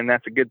fryer, and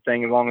that's a good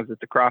thing as long as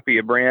it's a crappie,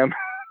 a brim,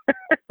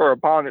 or a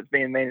pond that's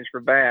being managed for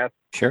bass.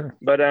 Sure.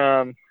 But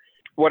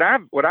what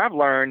I've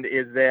learned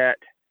is that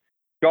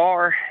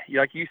gar,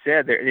 like you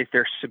said,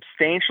 they're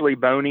substantially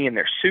bony and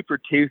they're super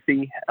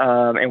toothy.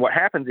 And what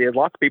happens is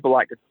lots of people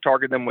like to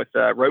target them with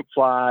rope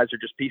flies or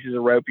just pieces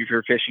of rope if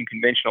you're fishing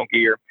conventional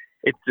gear.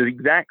 It's the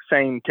exact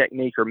same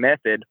technique or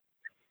method,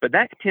 but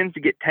that tends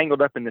to get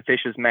tangled up in the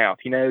fish's mouth.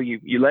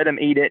 You let them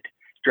eat it,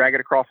 drag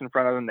it across in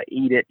front of them, they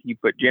eat it, you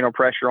put gentle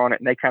pressure on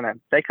it, and they kind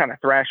of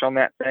thrash on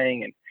that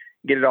thing and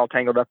get it all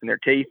tangled up in their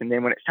teeth. And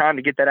then when it's time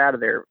to get that out of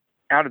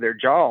their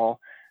jaw,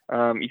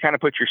 you kind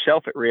of put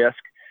yourself at risk.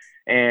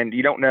 And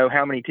you don't know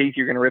how many teeth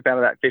you're going to rip out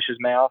of that fish's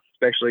mouth,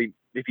 especially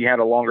if you had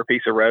a longer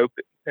piece of rope,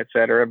 et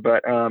cetera.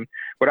 But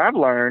what I've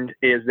learned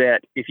is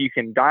that if you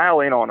can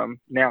dial in on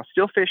them, now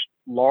still fish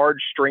large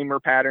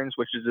streamer patterns,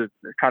 which is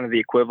kind of the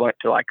equivalent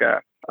to like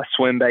a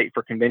swim bait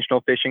for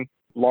conventional fishing.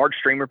 Large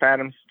streamer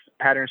pattern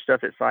stuff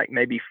that's like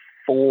maybe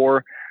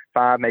 4,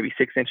 5, maybe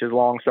 6 inches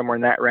long, somewhere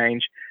in that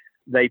range.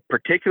 They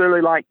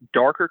particularly like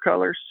darker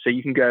colors, so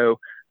you can go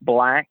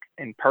black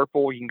and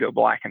purple, you can go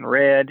black and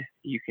red,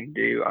 you can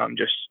do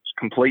just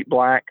complete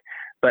black,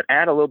 but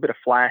add a little bit of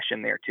flash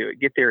in there to it,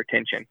 get their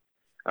attention.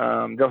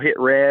 They'll hit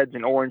reds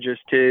and oranges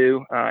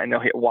too, and they'll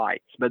hit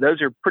whites, but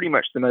those are pretty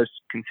much the most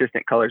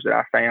consistent colors that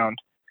I found.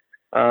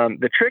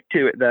 The trick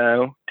to it,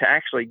 though, to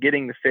actually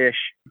getting the fish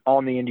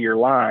on the end of your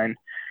line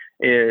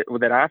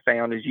that I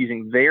found is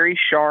using very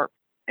sharp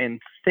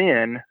and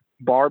thin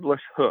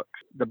barbless hooks.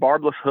 The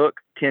barbless hook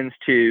tends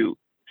to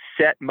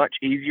set much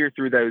easier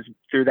through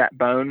that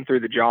bone, through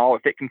the jaw.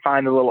 If it can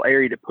find a little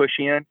area to push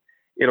in,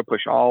 it'll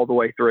push all the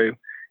way through.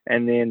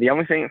 And then the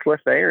only thing that's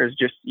left there is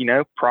just,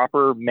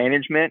 proper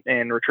management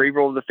and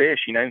retrieval of the fish.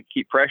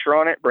 Keep pressure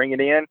on it, bring it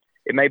in.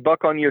 It may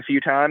buck on you a few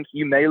times.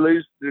 You may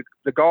lose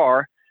the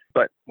gar,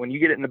 but when you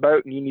get it in the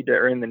boat and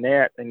or in the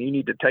net and you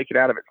need to take it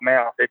out of its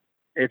mouth,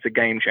 it's a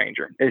game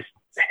changer. It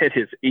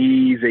is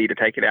easy to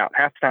take it out.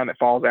 Half the time it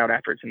falls out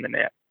after it's in the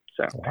net.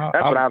 So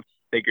that's what I've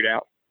figured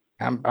out.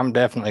 I'm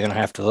definitely going to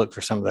have to look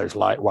for some of those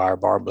light wire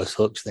barbless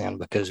hooks then,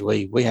 because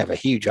we have a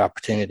huge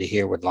opportunity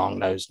here with long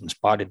nosed and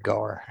spotted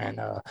gar.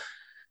 And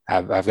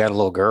I've got a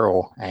little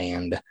girl,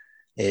 and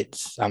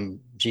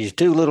she's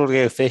too little to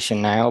go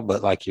fishing now,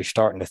 but like you're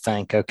starting to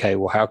think, okay,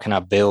 well, how can I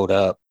build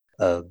up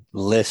a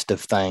list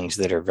of things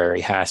that are very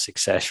high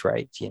success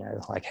rates?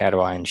 Like how do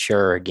I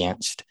ensure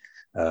against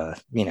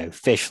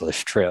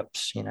fishless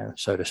trips,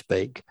 so to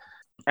speak?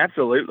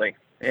 Absolutely.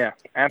 Yeah,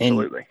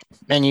 absolutely.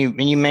 And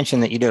you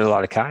mentioned that you did a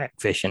lot of kayak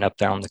fishing up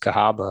there on the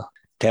Cahaba.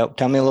 Tell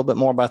me a little bit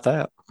more about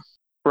that.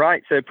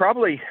 Right. So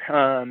probably,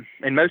 and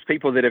most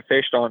people that have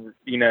fished on,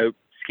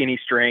 skinny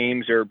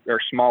streams or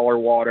smaller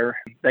water,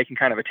 they can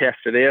kind of attest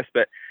to this,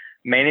 but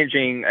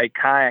managing a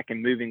kayak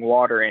and moving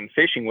water and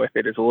fishing with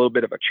it is a little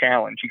bit of a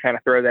challenge. You kind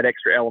of throw that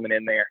extra element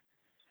in there.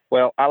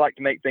 Well, I like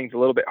to make things a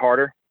little bit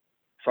harder,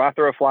 so I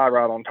throw a fly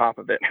rod on top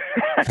of it.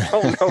 I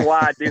don't know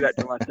why I do that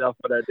to myself,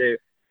 but I do.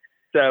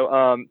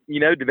 So,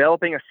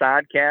 developing a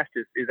side cast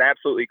is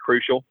absolutely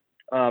crucial.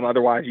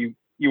 Otherwise, you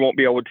won't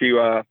be able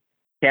to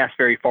cast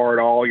very far at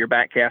all. Your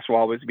back cast will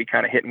always be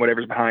kind of hitting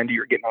whatever's behind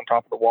you or getting on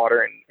top of the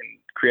water and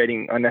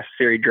creating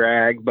unnecessary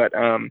drag. But,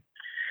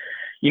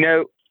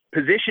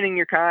 positioning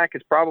your kayak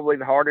is probably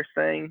the hardest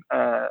thing,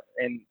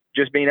 and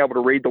just being able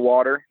to read the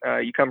water.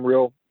 You come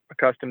real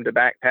accustomed to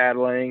back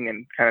paddling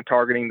and kind of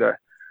targeting the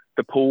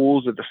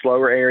pools or the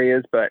slower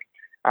areas, but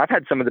I've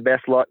had some of the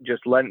best luck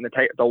just letting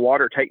the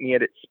water take me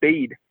at its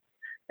speed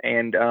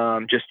and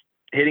just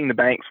hitting the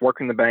banks,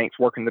 working the banks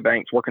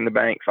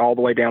all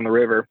the way down the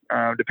river,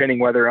 depending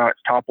whether or not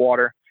it's top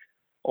water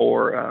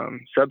or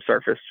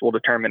subsurface will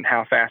determine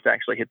how fast I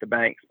actually hit the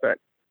banks. But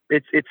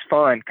it's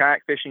fun.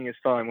 Kayak fishing is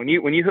fun. When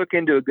you hook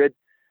into a good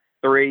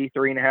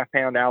 3.5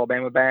 pound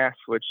Alabama bass,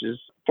 which is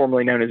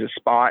formerly known as a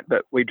spot,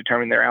 but we've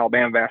determined they're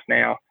Alabama bass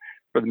now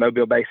for the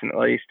Mobile Basin at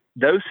least,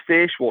 those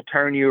fish will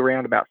turn you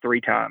around about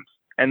 3 times.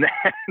 And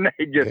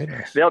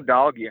they'll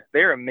dog you.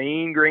 They're a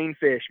mean green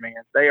fish, man.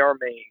 They are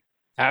mean.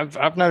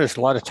 I've noticed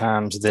a lot of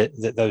times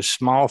that those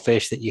small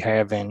fish that you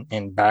have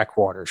in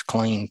backwaters,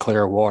 clean,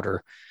 clear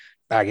water,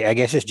 I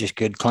guess it's just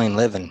good, clean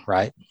living,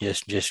 right?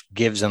 Just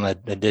gives them a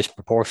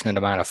disproportionate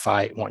amount of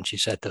fight once you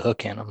set the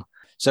hook in them.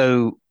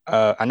 So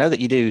I know that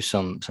you do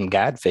some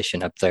guide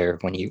fishing up there.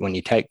 When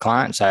you take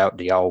clients out,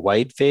 do y'all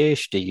wade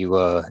fish? Do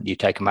you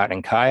take them out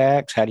in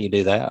kayaks? How do you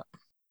do that?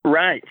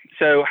 Right.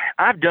 So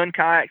I've done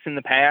kayaks in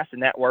the past,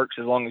 and that works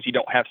as long as you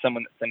don't have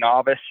someone that's a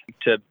novice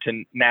to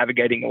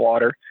navigating the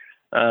water.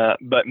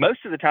 But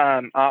most of the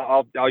time,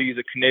 I'll use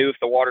a canoe if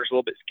the water's a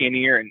little bit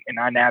skinnier, and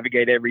I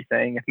navigate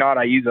everything. If not,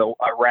 I use a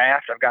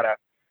raft. I've got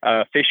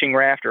fishing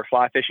raft or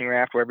fly fishing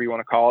raft, whatever you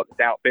want to call it. It's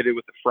outfitted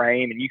with a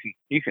frame, and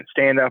you can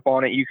stand up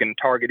on it. You can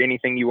target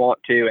anything you want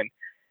to,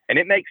 and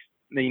it makes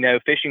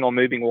fishing on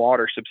moving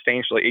water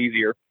substantially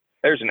easier.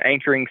 There's an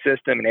anchoring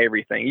system and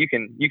everything. You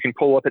can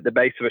pull up at the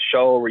base of a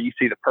shoal where you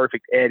see the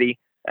perfect eddy,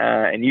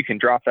 and you can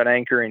drop that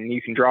anchor and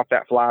you can drop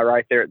that fly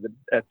right there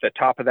at the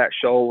top of that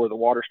shoal where the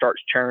water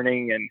starts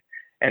churning,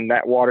 and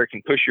that water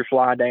can push your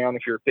fly down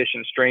if you're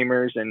fishing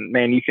streamers. And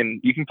man, you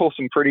can pull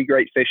some pretty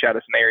great fish out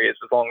of some areas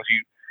as long as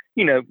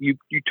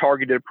you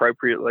target it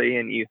appropriately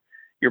and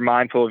you're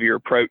mindful of your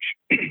approach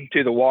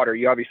to the water.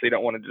 You obviously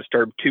don't want to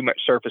disturb too much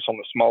surface on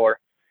the smaller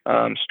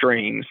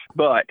streams,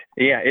 but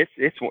yeah,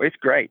 it's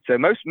great. So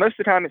most of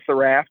the time it's the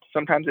raft.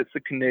 Sometimes it's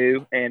the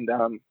canoe, and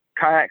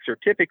kayaks are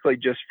typically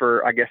just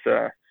for, I guess,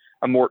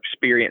 a more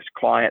experienced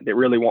client that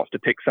really wants to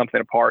pick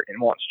something apart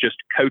and wants just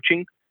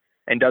coaching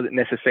and doesn't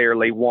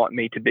necessarily want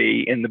me to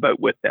be in the boat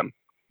with them.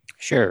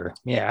 Sure.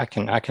 Yeah,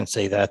 I can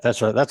see that.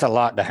 That's a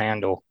lot to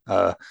handle.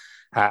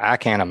 I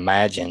can't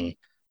imagine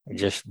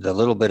just the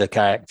little bit of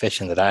kayak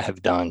fishing that I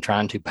have done,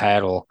 trying to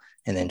paddle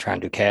and then trying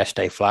to cast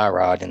a fly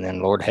rod, and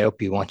then Lord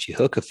help you once you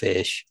hook a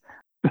fish.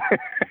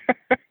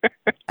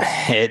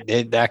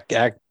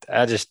 I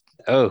just,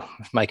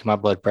 it's making my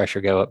blood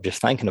pressure go up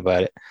just thinking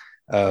about it.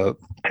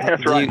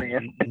 That's right,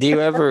 man. Do you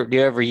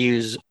ever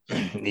use,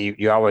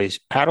 you always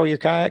paddle your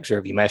kayaks, or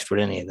have you messed with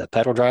any of the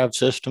pedal drive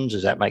systems?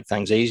 Does that make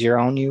things easier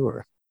on you,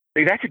 or?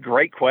 That's a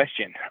great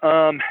question.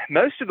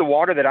 Most of the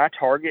water that I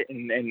target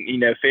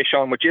and fish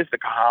on, which is the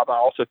Cahaba, I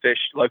also fish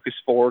Locust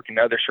Fork and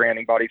other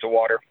surrounding bodies of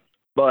water.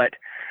 But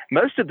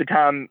most of the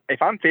time,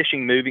 if I'm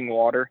fishing moving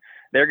water,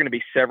 there are going to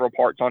be several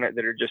parts on it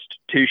that are just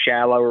too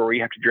shallow, or where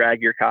you have to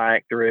drag your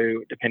kayak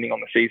through, depending on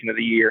the season of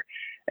the year.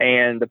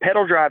 And the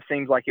pedal drive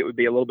seems like it would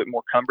be a little bit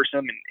more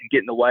cumbersome and get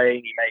in the way,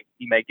 and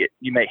you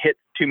may hit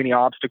too many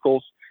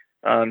obstacles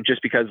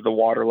just because of the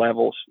water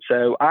levels.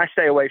 So I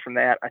stay away from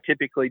that. I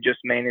typically just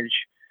manage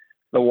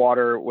the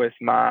water with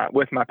my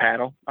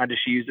paddle. I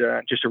just use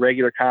just a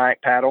regular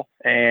kayak paddle,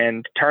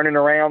 and turning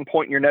around,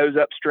 pointing your nose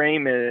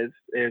upstream is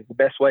the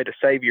best way to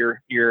save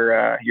your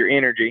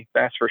energy.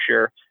 That's for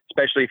sure.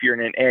 Especially if you're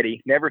in an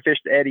eddy. Never fish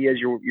the eddy as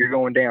you're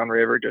going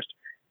downriver. Just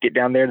get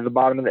down there to the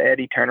bottom of the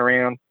eddy, turn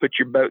around, put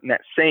your boat in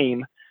that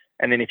seam,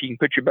 and then if you can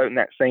put your boat in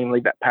that seam,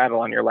 leave that paddle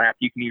on your lap,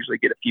 you can usually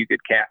get a few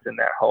good casts in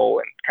that hole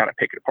and kind of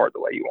pick it apart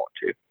the way you want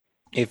to.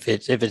 If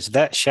it's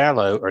that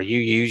shallow, are you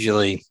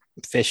usually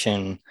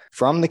fishing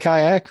from the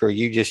kayak, or are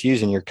you just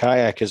using your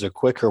kayak as a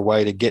quicker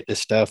way to get to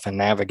stuff and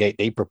navigate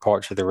deeper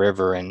parts of the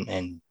river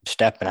and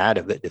stepping out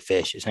of it to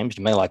fish? It seems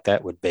to me like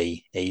that would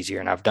be easier.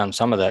 And I've done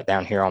some of that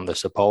down here on the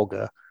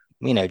Sepulga,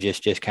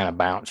 just kind of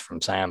bounce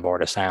from sandbar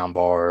to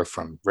sandbar,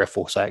 from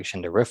riffle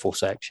section to riffle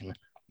section.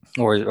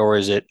 Or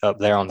is it up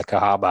there on the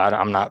Cahaba?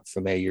 I'm not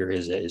familiar.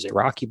 Is it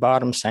rocky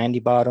bottom, sandy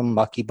bottom,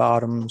 mucky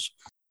bottoms?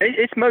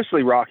 It's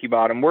mostly rocky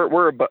bottom. We're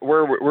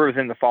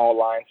within the fall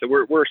line, so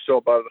we're still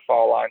above the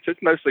fall line. So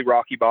it's mostly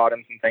rocky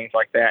bottoms and things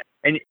like that.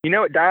 And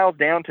it dials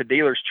down to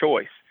dealer's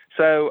choice.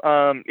 So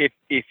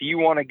if you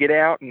want to get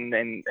out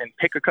and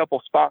pick a couple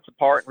spots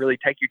apart and really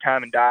take your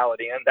time and dial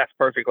it in, that's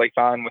perfectly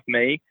fine with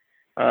me.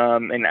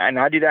 And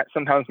I do that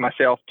sometimes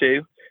myself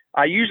too.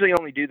 I usually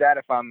only do that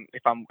if I'm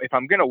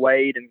going to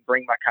wade and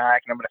bring my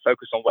kayak and I'm going to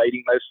focus on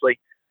wading mostly.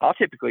 I'll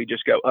typically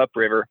just go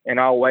upriver and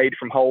I'll wade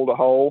from hole to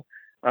hole.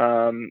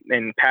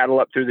 And paddle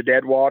up through the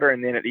dead water,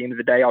 and then at the end of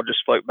the day, I'll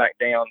just float back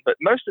down. But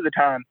most of the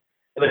time,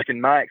 at least in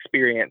my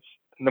experience,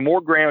 the more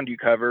ground you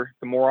cover,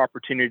 the more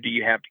opportunity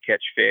you have to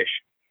catch fish.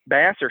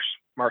 Bass are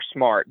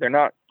smart. They're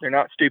not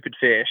stupid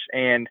fish,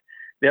 and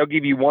they'll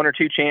give you one or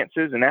two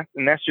chances, and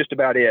that's just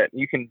about it.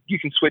 You can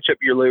switch up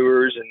your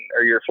lures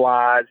or your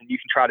flies, and you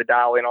can try to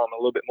dial in on them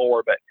a little bit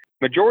more. But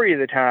majority of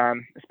the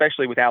time,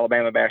 especially with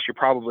Alabama bass, you're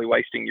probably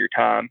wasting your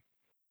time.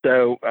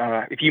 So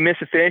if you miss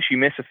a fish, you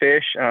miss a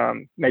fish.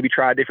 Maybe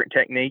try a different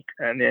technique,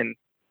 and then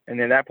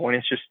at that point,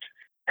 it's just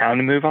time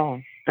to move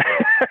on.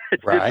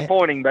 It's right.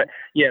 Disappointing, but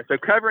yeah. So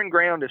covering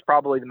ground is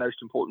probably the most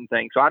important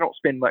thing. So I don't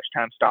spend much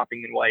time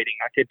stopping and waiting.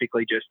 I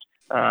typically just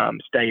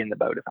stay in the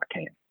boat if I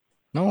can.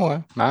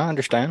 No, I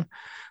understand.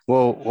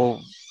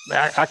 Well,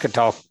 I could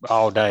talk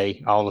all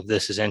day. All of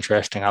this is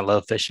interesting. I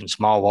love fishing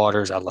small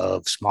waters. I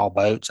love small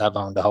boats. I've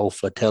owned a whole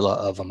flotilla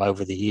of them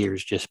over the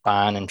years, just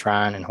buying and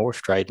trying and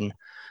horse trading.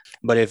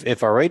 But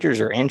if our readers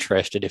are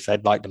interested, if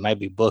they'd like to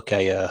maybe book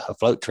a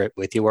float trip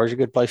with you, where's a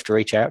good place to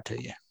reach out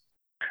to you?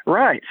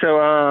 Right.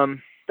 So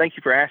thank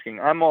you for asking.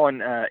 I'm on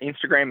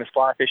Instagram as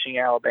Fly Fishing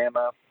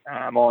Alabama.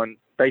 I'm on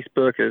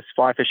Facebook as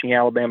Fly Fishing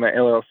Alabama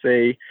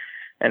LLC.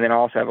 And then I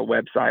also have a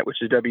website,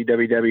 which is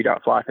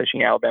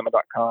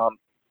www.flyfishingalabama.com.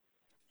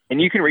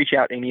 And you can reach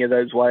out any of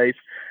those ways.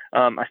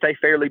 I stay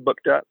fairly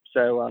booked up,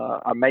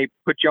 so I may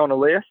put you on a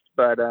list.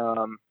 But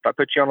if I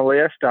put you on a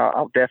list,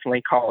 I'll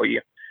definitely call you.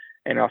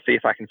 And I'll see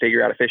if I can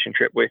figure out a fishing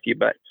trip with you.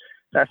 But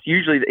that's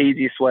usually the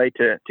easiest way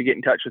to get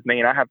in touch with me.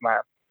 And I have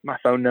my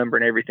phone number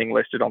and everything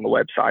listed on the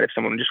website if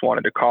someone just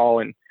wanted to call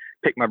and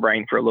pick my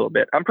brain for a little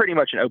bit. I'm pretty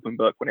much an open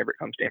book whenever it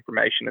comes to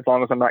information, as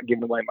long as I'm not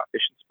giving away my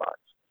fishing spots.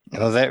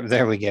 Well,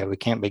 there we go. We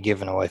can't be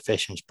giving away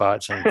fishing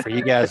spots. And for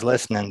you guys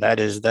listening, that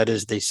is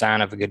the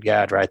sign of a good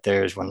guide right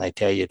there, is when they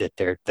tell you that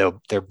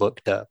they're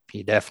booked up.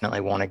 You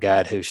definitely want a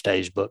guide who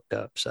stays booked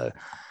up. So,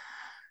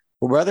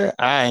 well, brother,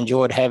 I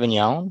enjoyed having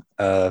you on.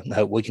 I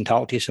hope we can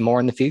talk to you some more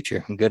in the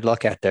future. And good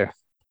luck out there.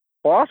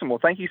 Well, awesome. Well,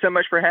 thank you so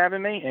much for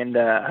having me, and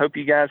hope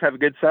you guys have a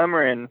good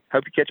summer, and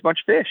hope you catch a bunch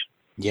of fish.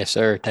 Yes,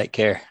 sir. Take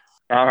care.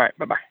 All right.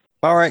 Bye-bye.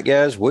 All right,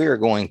 guys, we are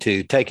going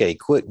to take a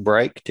quick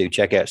break to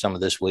check out some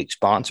of this week's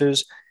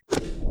sponsors.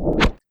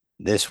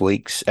 This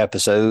week's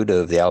episode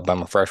of the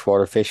Alabama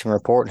Freshwater Fishing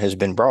Report has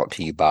been brought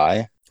to you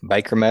by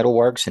Baker Metal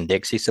Works and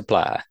Dixie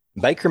Supply.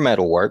 Baker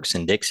Metal Works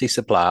and Dixie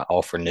Supply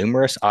offer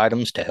numerous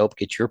items to help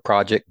get your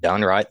project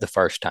done right the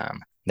first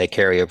time. They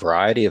carry a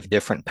variety of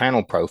different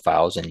panel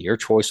profiles in your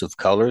choice of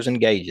colors and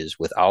gauges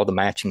with all the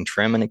matching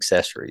trim and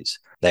accessories.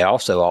 They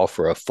also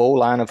offer a full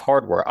line of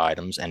hardware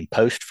items and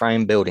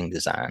post-frame building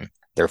design.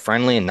 Their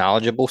friendly and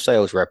knowledgeable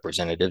sales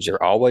representatives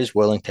are always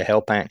willing to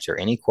help answer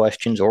any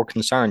questions or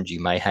concerns you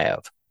may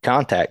have.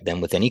 Contact them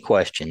with any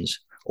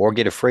questions or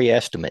get a free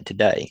estimate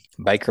today.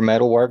 Baker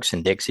Metal Works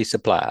and Dixie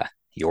Supply,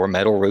 your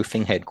metal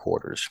roofing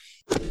headquarters.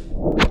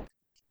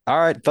 All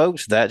right,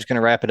 folks, that's going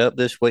to wrap it up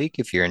this week.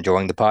 If you're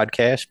enjoying the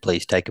podcast,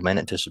 please take a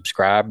minute to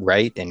subscribe,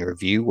 rate, and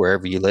review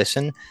wherever you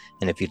listen.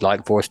 And if you'd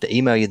like for us to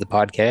email you the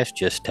podcast,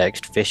 just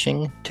text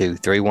fishing to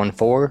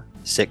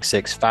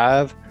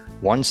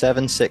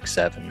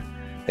 314-665-1767.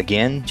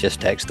 Again,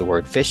 just text the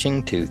word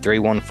fishing to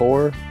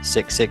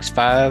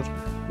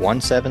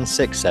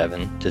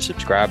 314-665-1767 to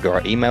subscribe to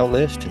our email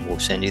list, and we'll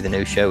send you the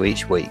new show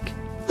each week.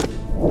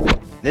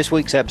 This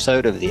week's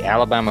episode of the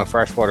Alabama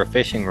Freshwater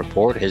Fishing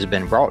Report has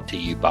been brought to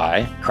you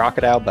by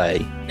Crocodile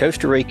Bay.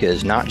 Costa Rica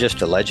is not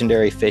just a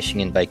legendary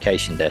fishing and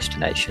vacation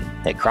destination.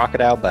 At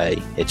Crocodile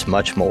Bay, it's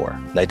much more.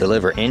 They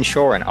deliver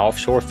inshore and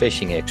offshore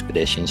fishing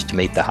expeditions to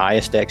meet the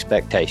highest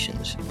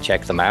expectations.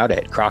 Check them out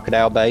at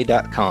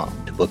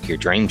crocodilebay.com to book your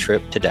dream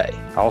trip today.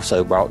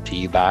 Also brought to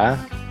you by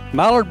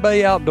Mallard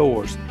Bay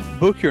Outdoors.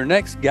 Book your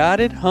next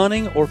guided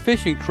hunting or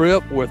fishing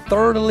trip with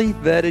thoroughly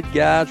vetted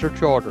guides or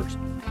charters.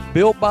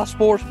 Built by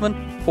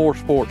sportsmen for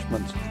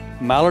sportsmen.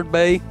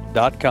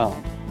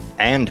 MallardBay.com.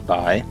 And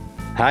by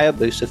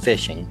Hayabusa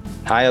Fishing.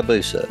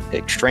 Hayabusa,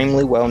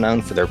 extremely well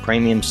known for their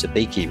premium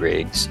sabiki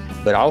rigs,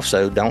 but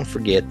also don't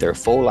forget their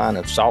full line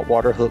of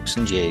saltwater hooks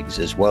and jigs,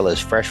 as well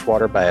as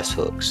freshwater bass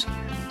hooks.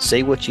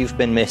 See what you've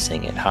been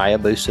missing at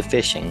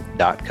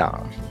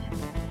HayabusaFishing.com.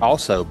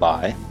 Also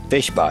by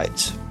Fish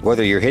Bites.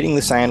 Whether you're hitting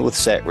the sand with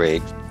set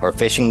rigs or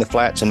fishing the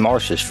flats and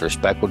marshes for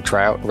speckled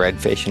trout,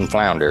 redfish, and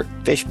flounder,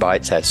 Fish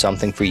Bites has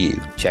something for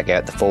you. Check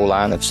out the full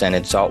line of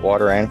scented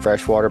saltwater and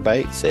freshwater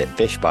baits at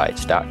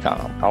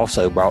fishbites.com.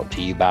 Also brought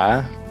to you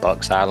by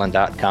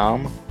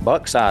BucksIsland.com.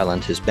 Bucks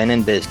Island has been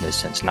in business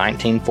since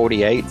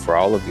 1948 for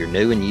all of your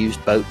new and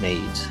used boat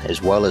needs,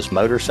 as well as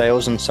motor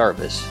sales and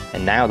service,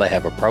 and now they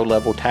have a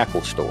pro-level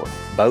tackle store.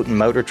 Boat and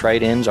motor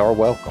trade-ins are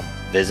welcome.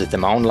 Visit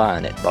them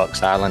online at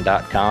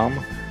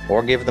BucksIsland.com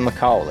or give them a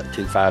call at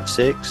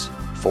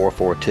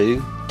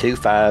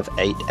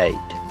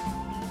 256-442-2588.